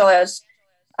Los Angeles,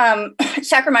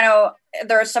 Sacramento,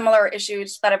 there are similar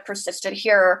issues that have persisted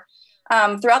here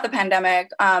throughout the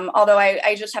pandemic. Although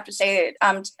I just have to say,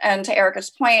 and to Erica's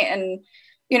point, and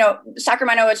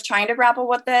Sacramento is trying to grapple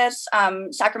with this.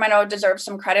 Sacramento deserves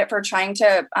some credit for trying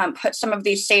to put some of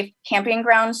these safe camping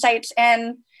ground sites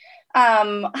in.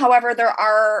 However,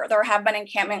 there have been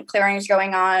encampment clearings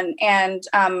going on, and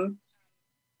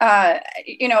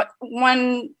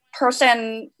one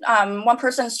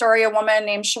person's story, a woman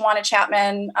named Shawana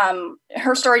Chapman,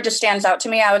 her story just stands out to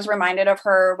me. I was reminded of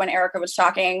her when Erica was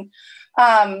talking.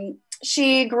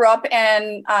 She grew up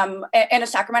in a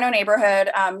Sacramento neighborhood,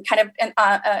 kind of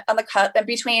on the cut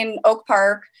between Oak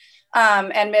Park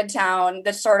and Midtown,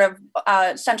 this sort of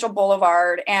Central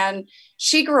Boulevard. And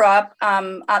she grew up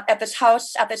at this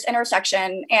house at this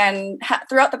intersection, and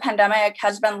throughout the pandemic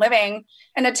has been living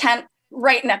in a tent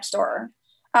right next door.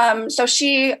 So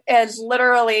she is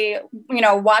literally,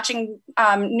 watching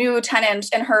new tenants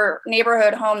in her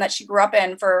neighborhood home that she grew up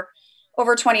in for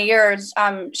over 20 years.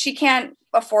 She can't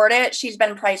afford it. She's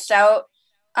been priced out.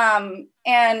 And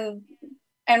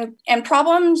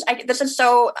problems,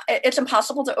 it's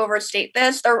impossible to overstate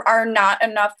this. There are not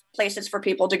enough places for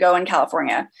people to go in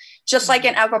California, just like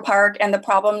in Echo Park and the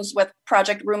problems with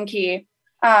Project Roomkey.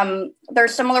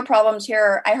 There's similar problems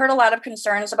here. I heard a lot of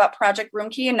concerns about Project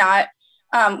Roomkey.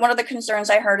 One of the concerns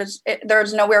I heard is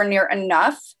there's nowhere near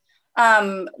enough.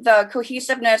 The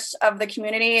cohesiveness of the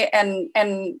community and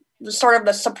sort of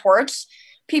the supports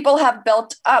people have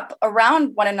built up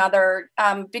around one another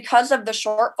because of the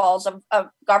shortfalls of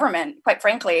government, quite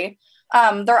frankly.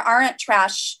 There aren't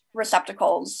trash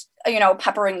receptacles,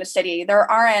 peppering the city. There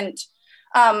aren't,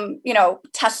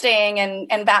 testing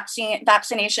and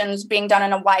vaccinations being done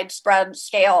on a widespread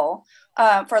scale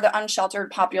for the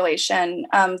unsheltered population.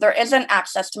 There isn't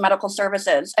access to medical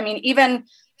services. I mean, even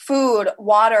food,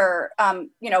 water,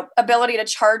 ability to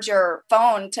charge your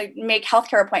phone to make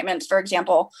healthcare appointments, for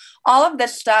example, all of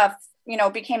this stuff,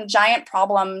 became giant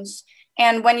problems.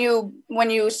 And when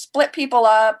you split people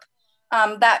up,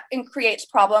 that creates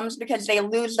problems because they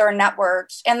lose their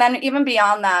networks. And then even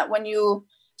beyond that, when you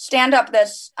stand up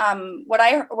this, what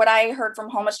I heard from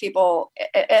homeless people,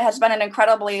 it has been an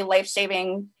incredibly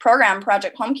life-saving program,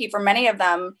 Project Homekey, for many of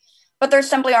them, but there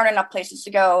simply aren't enough places to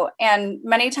go. And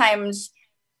many times,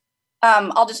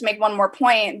 I'll just make one more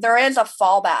point. There is a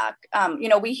fallback.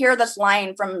 We hear this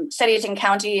line from cities and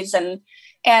counties and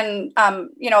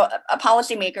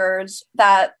policymakers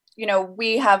that,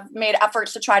 we have made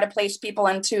efforts to try to place people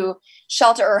into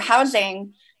shelter or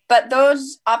housing, but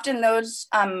those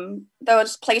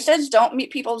places don't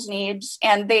meet people's needs,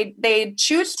 and they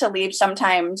choose to leave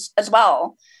sometimes as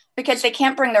well because they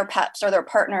can't bring their pets or their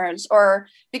partners, or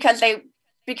because they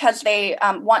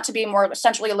want to be more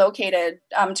centrally located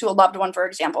to a loved one, for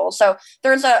example. So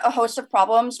there's a host of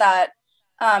problems that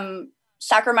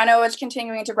Sacramento is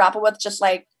continuing to grapple with, just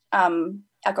like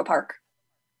Echo Park.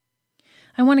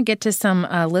 I want to get to some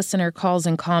listener calls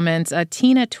and comments.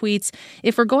 Tina tweets,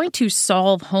 if we're going to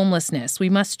solve homelessness, we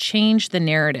must change the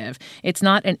narrative. It's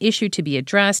not an issue to be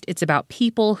addressed. It's about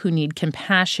people who need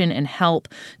compassion and help.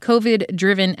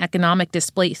 COVID-driven economic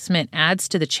displacement adds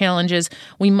to the challenges.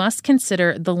 We must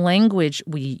consider the language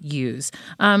we use.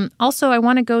 Also, I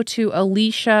want to go to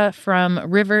Alicia from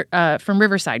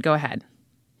Riverside. Go ahead.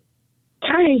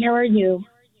 Hi, how are you?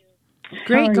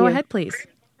 Great. Go ahead, please.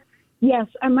 Yes,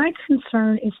 my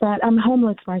concern is that I'm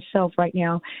homeless myself right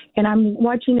now, and I'm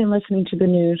watching and listening to the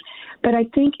news. But I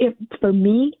think if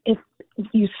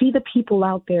you see the people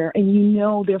out there and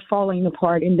they're falling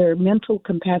apart and their mental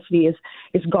capacity is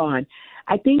gone,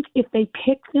 I think if they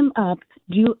pick them up,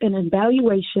 do an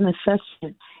evaluation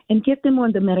assessment, and get them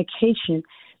on the medication,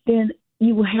 then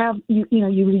you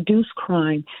reduce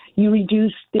crime, you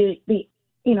reduce them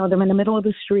in the middle of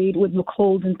the street with the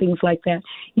cold and things like that.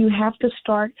 You have to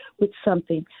start with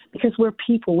something because we're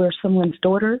people. We're someone's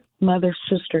daughter, mother,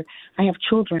 sister. I have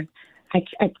children. I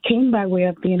came by way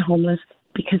of being homeless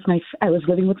because I was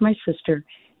living with my sister,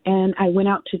 and I went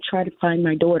out to try to find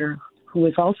my daughter, who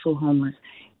was also homeless.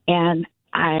 And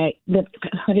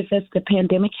the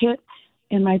pandemic hit,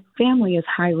 and my family is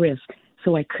high risk,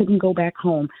 so I couldn't go back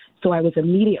home. So I was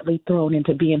immediately thrown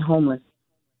into being homeless.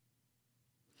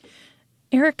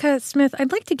 Erica Smith,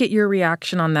 I'd like to get your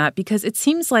reaction on that, because it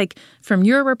seems like from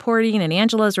your reporting and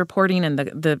Angela's reporting and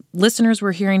the listeners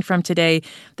we're hearing from today,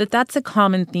 that's a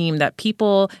common theme, that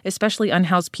people, especially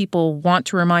unhoused people, want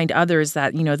to remind others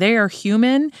that, they are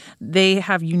human, they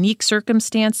have unique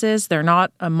circumstances, they're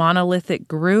not a monolithic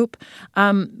group.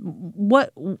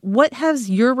 What has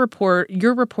your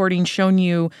reporting shown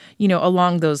you,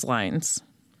 along those lines?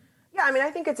 Yeah,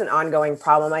 I think it's an ongoing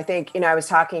problem. I think, I was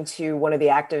talking to one of the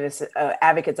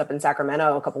advocates up in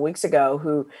Sacramento a couple weeks ago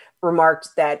who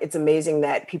remarked that it's amazing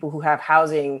that people who have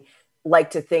housing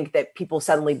like to think that people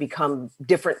suddenly become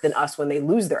different than us when they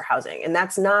lose their housing. And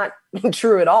that's not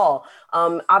true at all.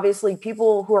 Obviously,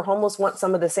 people who are homeless want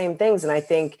some of the same things. And I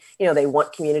think, they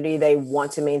want community, they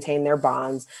want to maintain their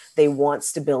bonds, they want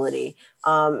stability.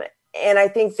 And I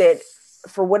think that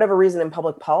for whatever reason in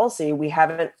public policy, we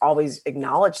haven't always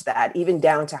acknowledged that, even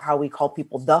down to how we call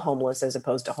people the homeless as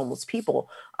opposed to homeless people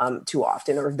too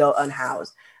often, or the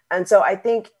unhoused. And so I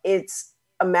think it's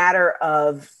a matter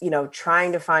of,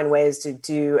 trying to find ways to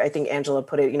do, I think Angela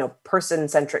put it,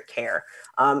 person-centric care.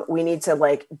 We need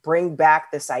to bring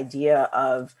back this idea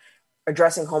of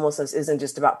addressing homelessness isn't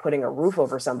just about putting a roof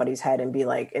over somebody's head and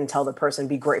and tell the person,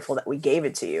 be grateful that we gave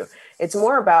it to you. It's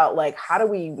more about how do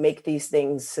we make these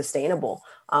things sustainable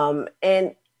and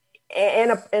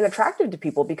attractive to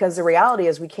people? Because the reality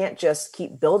is we can't just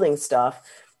keep building stuff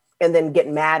and then get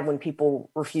mad when people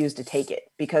refuse to take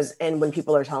it and when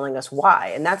people are telling us why.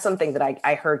 And that's something that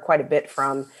I heard quite a bit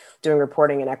from doing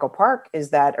reporting in Echo Park and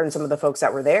some of the folks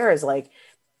that were there is like,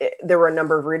 there were a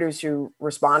number of readers who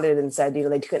responded and said,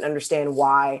 they couldn't understand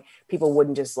why people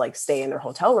wouldn't just like stay in their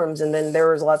hotel rooms. And then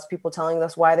there was lots of people telling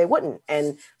us why they wouldn't.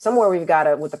 And somewhere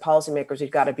with the policymakers,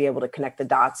 we've got to be able to connect the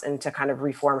dots and to kind of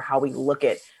reform how we look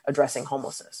at addressing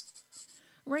homelessness.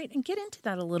 Right. And get into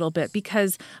that a little bit,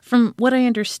 because from what I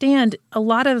understand, a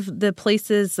lot of the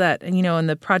places that, in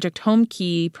the Project Home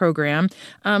Key program,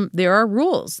 there are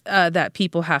rules that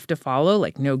people have to follow,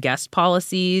 like no guest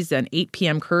policies and 8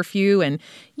 p.m. curfew. And,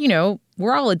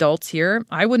 we're all adults here.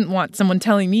 I wouldn't want someone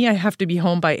telling me I have to be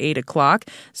home by 8 o'clock.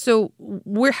 So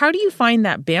how do you find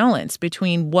that balance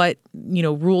between what,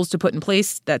 rules to put in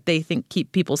place that they think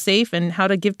keep people safe and how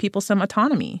to give people some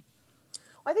autonomy?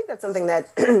 Well, I think that's something that,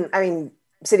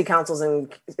 city councils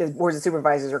and boards of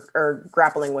supervisors are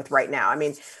grappling with right now.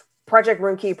 Project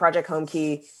Room Key, Project Home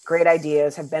Key, great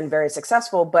ideas, have been very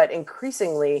successful, but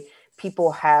increasingly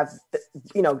people have,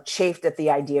 chafed at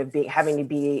the idea of having to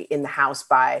be in the house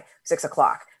by 6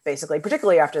 o'clock, basically,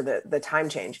 particularly after the time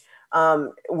change,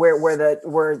 where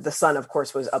the sun, of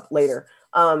course, was up later.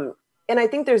 And I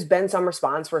think there's been some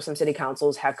response where some city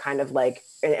councils have kind of like,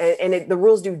 the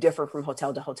rules do differ from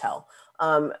hotel to hotel.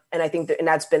 And I think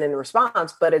that's been in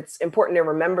response, but it's important to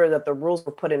remember that the rules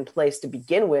were put in place to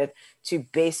begin with to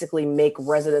basically make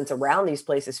residents around these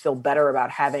places feel better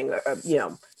about having,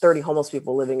 30 homeless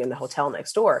people living in the hotel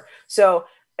next door. So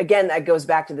again, that goes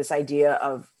back to this idea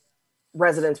of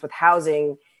residents with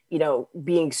housing,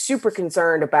 being super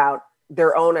concerned about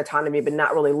their own autonomy, but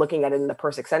not really looking at it in the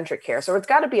person-centric care. So it's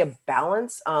got to be a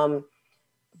balance.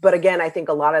 But again, I think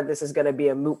a lot of this is going to be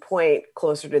a moot point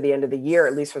closer to the end of the year,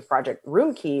 at least with Project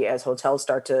Room Key, as hotels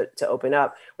start to open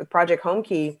up. With Project Home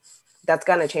Key, that's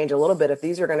going to change a little bit. If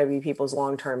these are going to be people's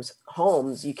long-term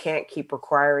homes, you can't keep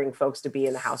requiring folks to be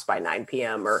in the house by 9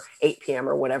 p.m. or 8 p.m.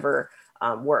 or whatever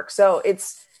works. So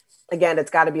it's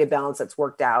got to be a balance that's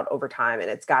worked out over time, and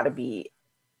it's got to be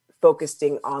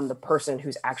focusing on the person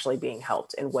who's actually being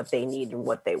helped and what they need and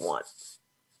what they want.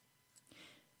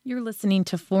 You're listening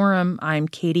to Forum. I'm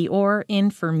Katie Orr,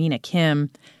 in for Mina Kim.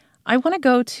 I want to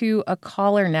go to a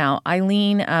caller now.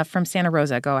 Eileen from Santa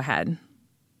Rosa, go ahead.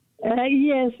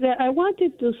 Yes, I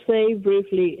wanted to say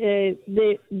briefly,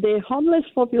 the homeless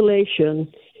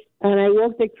population, and I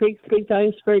walk the creek 3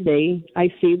 times per day.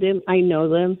 I see them, I know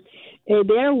them.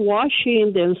 They're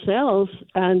washing themselves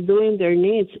and doing their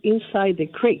needs inside the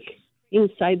creek,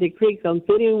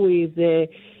 competing with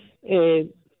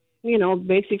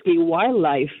basically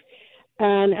wildlife.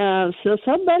 And so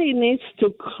somebody needs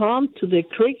to come to the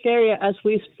creek area as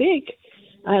we speak.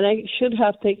 And I should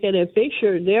have taken a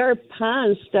picture. There are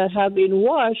pans that have been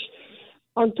washed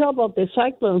on top of the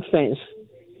cyclone fence.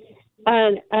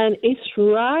 And it's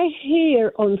right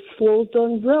here on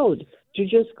Fulton Road. You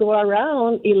just go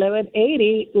around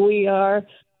 1180. We are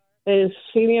a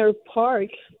senior park.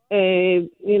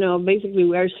 Basically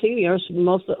we are seniors,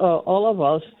 all of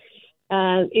us.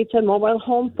 And it's a mobile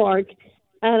home park.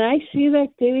 And I see the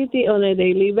activity on a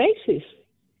daily basis.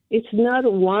 It's not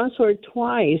once or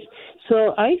twice.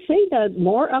 So I think that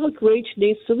more outreach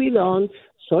needs to be done.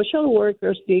 Social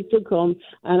workers need to come.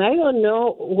 And I don't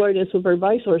know where the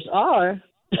supervisors are.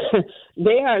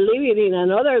 They are living in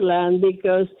another land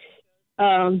because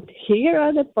here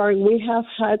at the park we have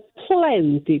had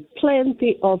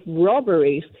plenty of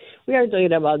robberies. We are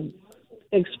talking about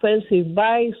expensive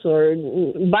bikes or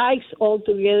bikes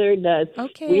altogether that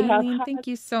we have. Eileen, thank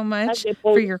you so much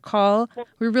for your call.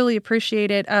 We really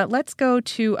appreciate it. Let's go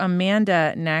to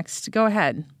Amanda next. Go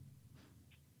ahead.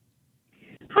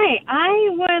 Hi, I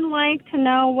would like to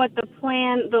know what the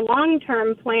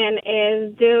long-term plan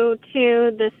is due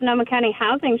to the Sonoma County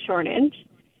housing shortage.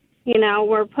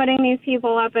 We're putting these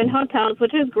people up in hotels,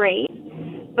 which is great,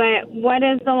 but what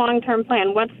is the long-term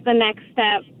plan? What's the next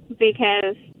step?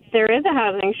 Because there is a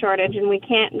housing shortage and we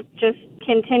can't just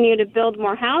continue to build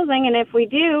more housing. And if we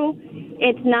do,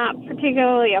 it's not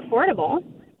particularly affordable.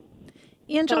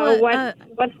 Angela, so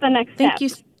what's the next step?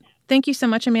 Thank you so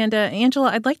much, Amanda.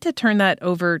 Angela, I'd like to turn that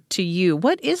over to you.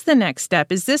 What is the next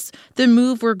step? Is this the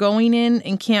move we're going in,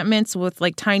 encampments with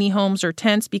like tiny homes or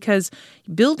tents? Because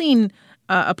building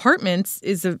apartments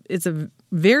is a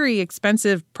very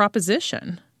expensive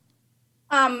proposition.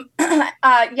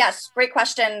 Yes, great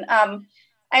question.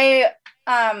 I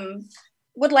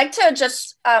would like to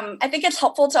just, I think it's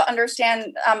helpful to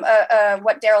understand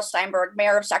what Daryl Steinberg,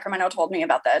 mayor of Sacramento, told me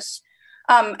about this.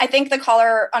 I think the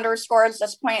caller underscores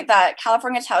this point that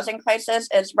California's housing crisis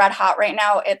is red hot right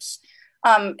now. It's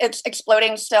It's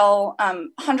exploding still.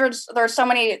 There's so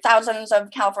many thousands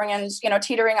of Californians,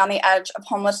 teetering on the edge of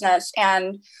homelessness.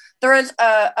 And there is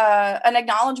an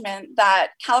acknowledgement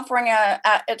that California,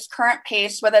 at its current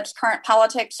pace, with its current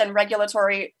politics and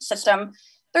regulatory system,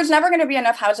 there's never going to be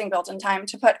enough housing built in time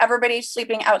to put everybody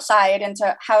sleeping outside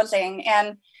into housing.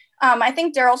 And I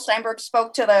think Daryl Steinberg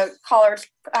spoke to the caller's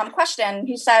question.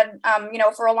 He said,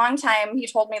 for a long time, he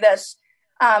told me this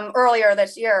earlier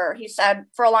this year. He said,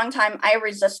 for a long time, I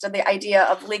resisted the idea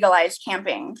of legalized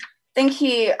camping. I think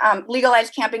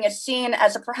legalized camping is seen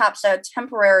as perhaps a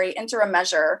temporary interim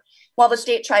measure while the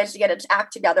state tries to get its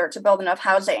act together to build enough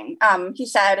housing. He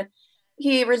said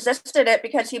he resisted it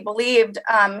because he believed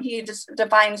he just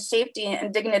defines safety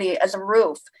and dignity as a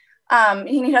roof.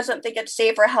 He doesn't think it's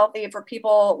safe or healthy for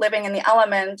people living in the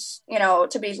elements,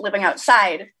 to be living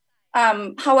outside.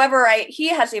 However, he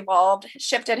has evolved,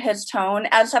 shifted his tone,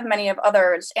 as have many of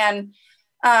others. And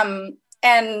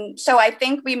so I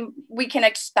think we can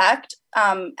expect,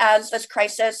 as this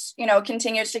crisis,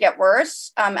 continues to get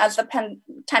worse, as the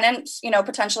tenants,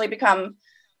 potentially become,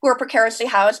 who are precariously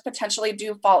housed, potentially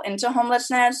do fall into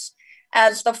homelessness,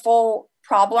 as the full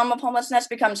problem of homelessness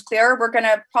becomes clear, we're going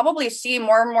to probably see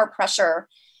more and more pressure.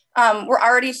 We're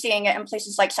already seeing it in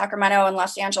places like Sacramento and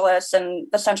Los Angeles and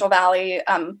the Central Valley,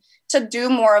 to do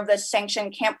more of this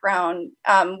sanctioned campground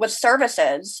with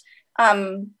services.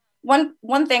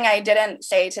 One thing I didn't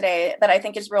say today that I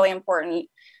think is really important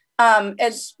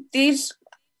is these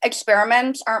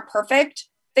experiments aren't perfect.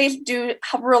 They do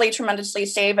really tremendously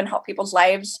save and help people's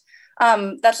lives.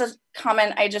 That's a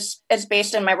comment is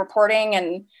based in my reporting.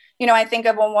 And, I think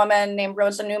of a woman named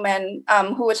Rosa Newman,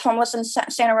 who was homeless in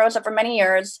Santa Rosa for many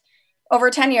years, over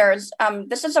 10 years.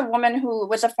 This is a woman who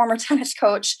was a former tennis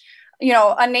coach,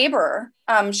 a neighbor.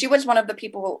 She was one of the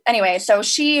people anyway. So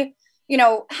she,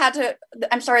 had to,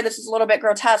 I'm sorry, this is a little bit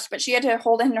grotesque, but she had to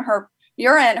hold in her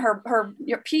urine, her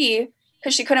pee,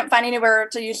 because she couldn't find anywhere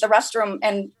to use the restroom,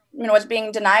 and, was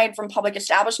being denied from public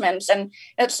establishments. And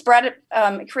it spread,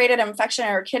 created an infection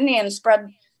in her kidney and spread,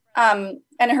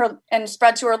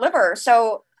 spread to her liver.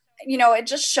 So, it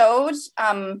just shows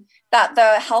that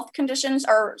the health conditions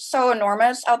are so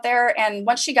enormous out there. And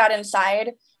once she got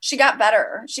inside, she got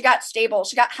better, she got stable,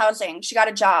 she got housing, she got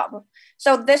a job.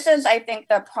 So this is, I think,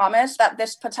 the promise that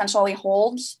this potentially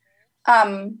holds.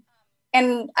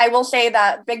 And I will say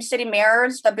that big city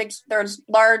mayors, there's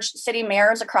large city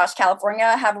mayors across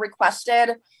California have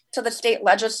requested to the state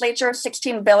legislature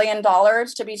 $16 billion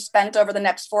to be spent over the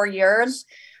next 4 years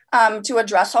to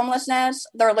address homelessness.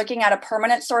 They're looking at a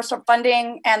permanent source of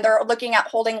funding, and they're looking at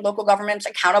holding local governments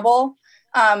accountable.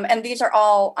 And these are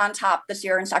all on top this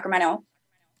year in Sacramento.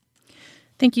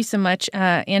 Thank you so much,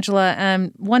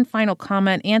 Angela. One final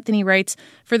comment. Anthony writes,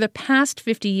 for the past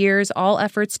 50 years, all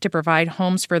efforts to provide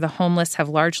homes for the homeless have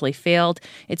largely failed.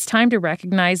 It's time to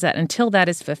recognize that until that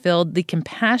is fulfilled, the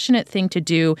compassionate thing to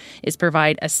do is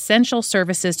provide essential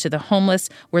services to the homeless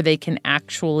where they can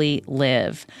actually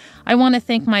live. I want to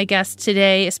thank my guests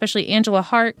today, especially Angela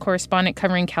Hart, correspondent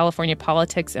covering California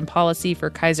politics and policy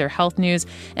for Kaiser Health News,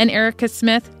 and Erica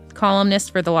Smith,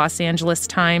 columnist for the Los Angeles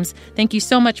Times. Thank you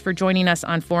so much for joining us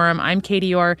on Forum. I'm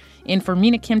Katie Orr, in for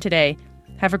Mina Kim today.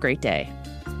 Have a great day.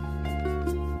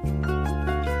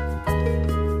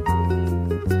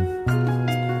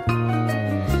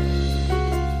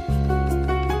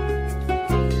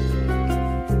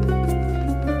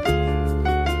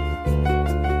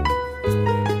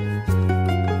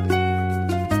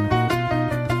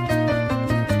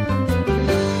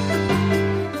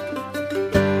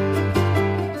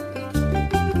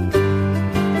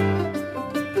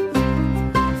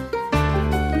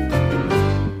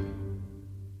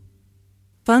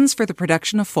 Funds for the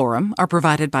production of Forum are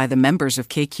provided by the members of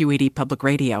KQED Public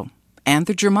Radio and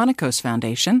the Germanicos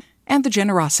Foundation and the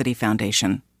Generosity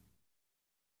Foundation.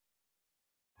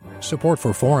 Support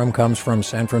for Forum comes from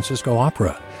San Francisco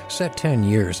Opera. Set 10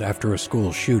 years after a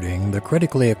school shooting, the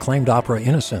critically acclaimed opera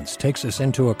Innocence takes us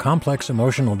into a complex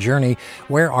emotional journey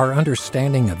where our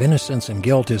understanding of innocence and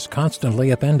guilt is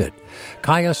constantly upended.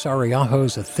 Kaya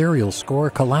Sariaho's ethereal score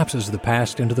collapses the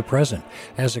past into the present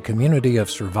as a community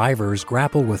of survivors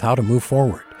grapple with how to move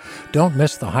forward. Don't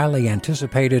miss the highly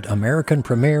anticipated American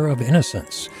premiere of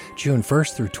Innocence, June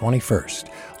 1st through 21st.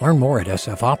 Learn more at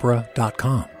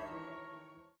sfopera.com.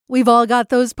 We've all got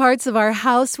those parts of our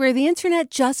house where the internet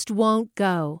just won't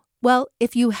go. Well,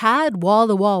 if you had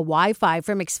wall-to-wall Wi-Fi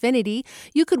from Xfinity,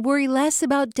 you could worry less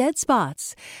about dead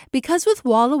spots. Because with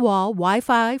wall-to-wall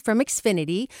Wi-Fi from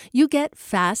Xfinity, you get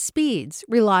fast speeds,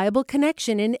 reliable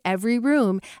connection in every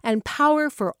room, and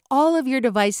power for all of your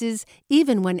devices,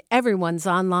 even when everyone's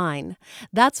online.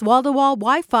 That's wall-to-wall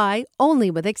Wi-Fi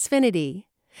only with Xfinity.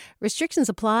 Restrictions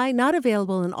apply, not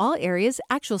available in all areas.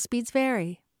 Actual speeds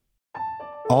vary.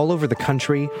 All over the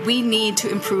country, we need to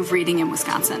improve reading in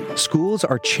Wisconsin. Schools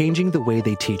are changing the way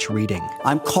they teach reading.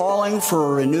 I'm calling for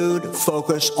a renewed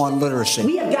focus on literacy.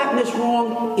 We have gotten this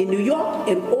wrong in New York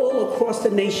and all across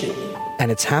the nation.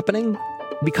 And it's happening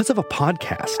because of a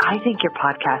podcast. I think your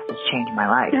podcast has changed my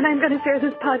life. And I'm going to share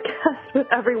this podcast with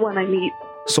everyone I meet.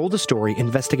 Sold a Story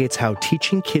investigates how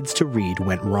teaching kids to read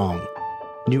went wrong.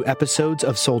 New episodes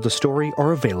of Sold a Story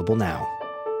are available now.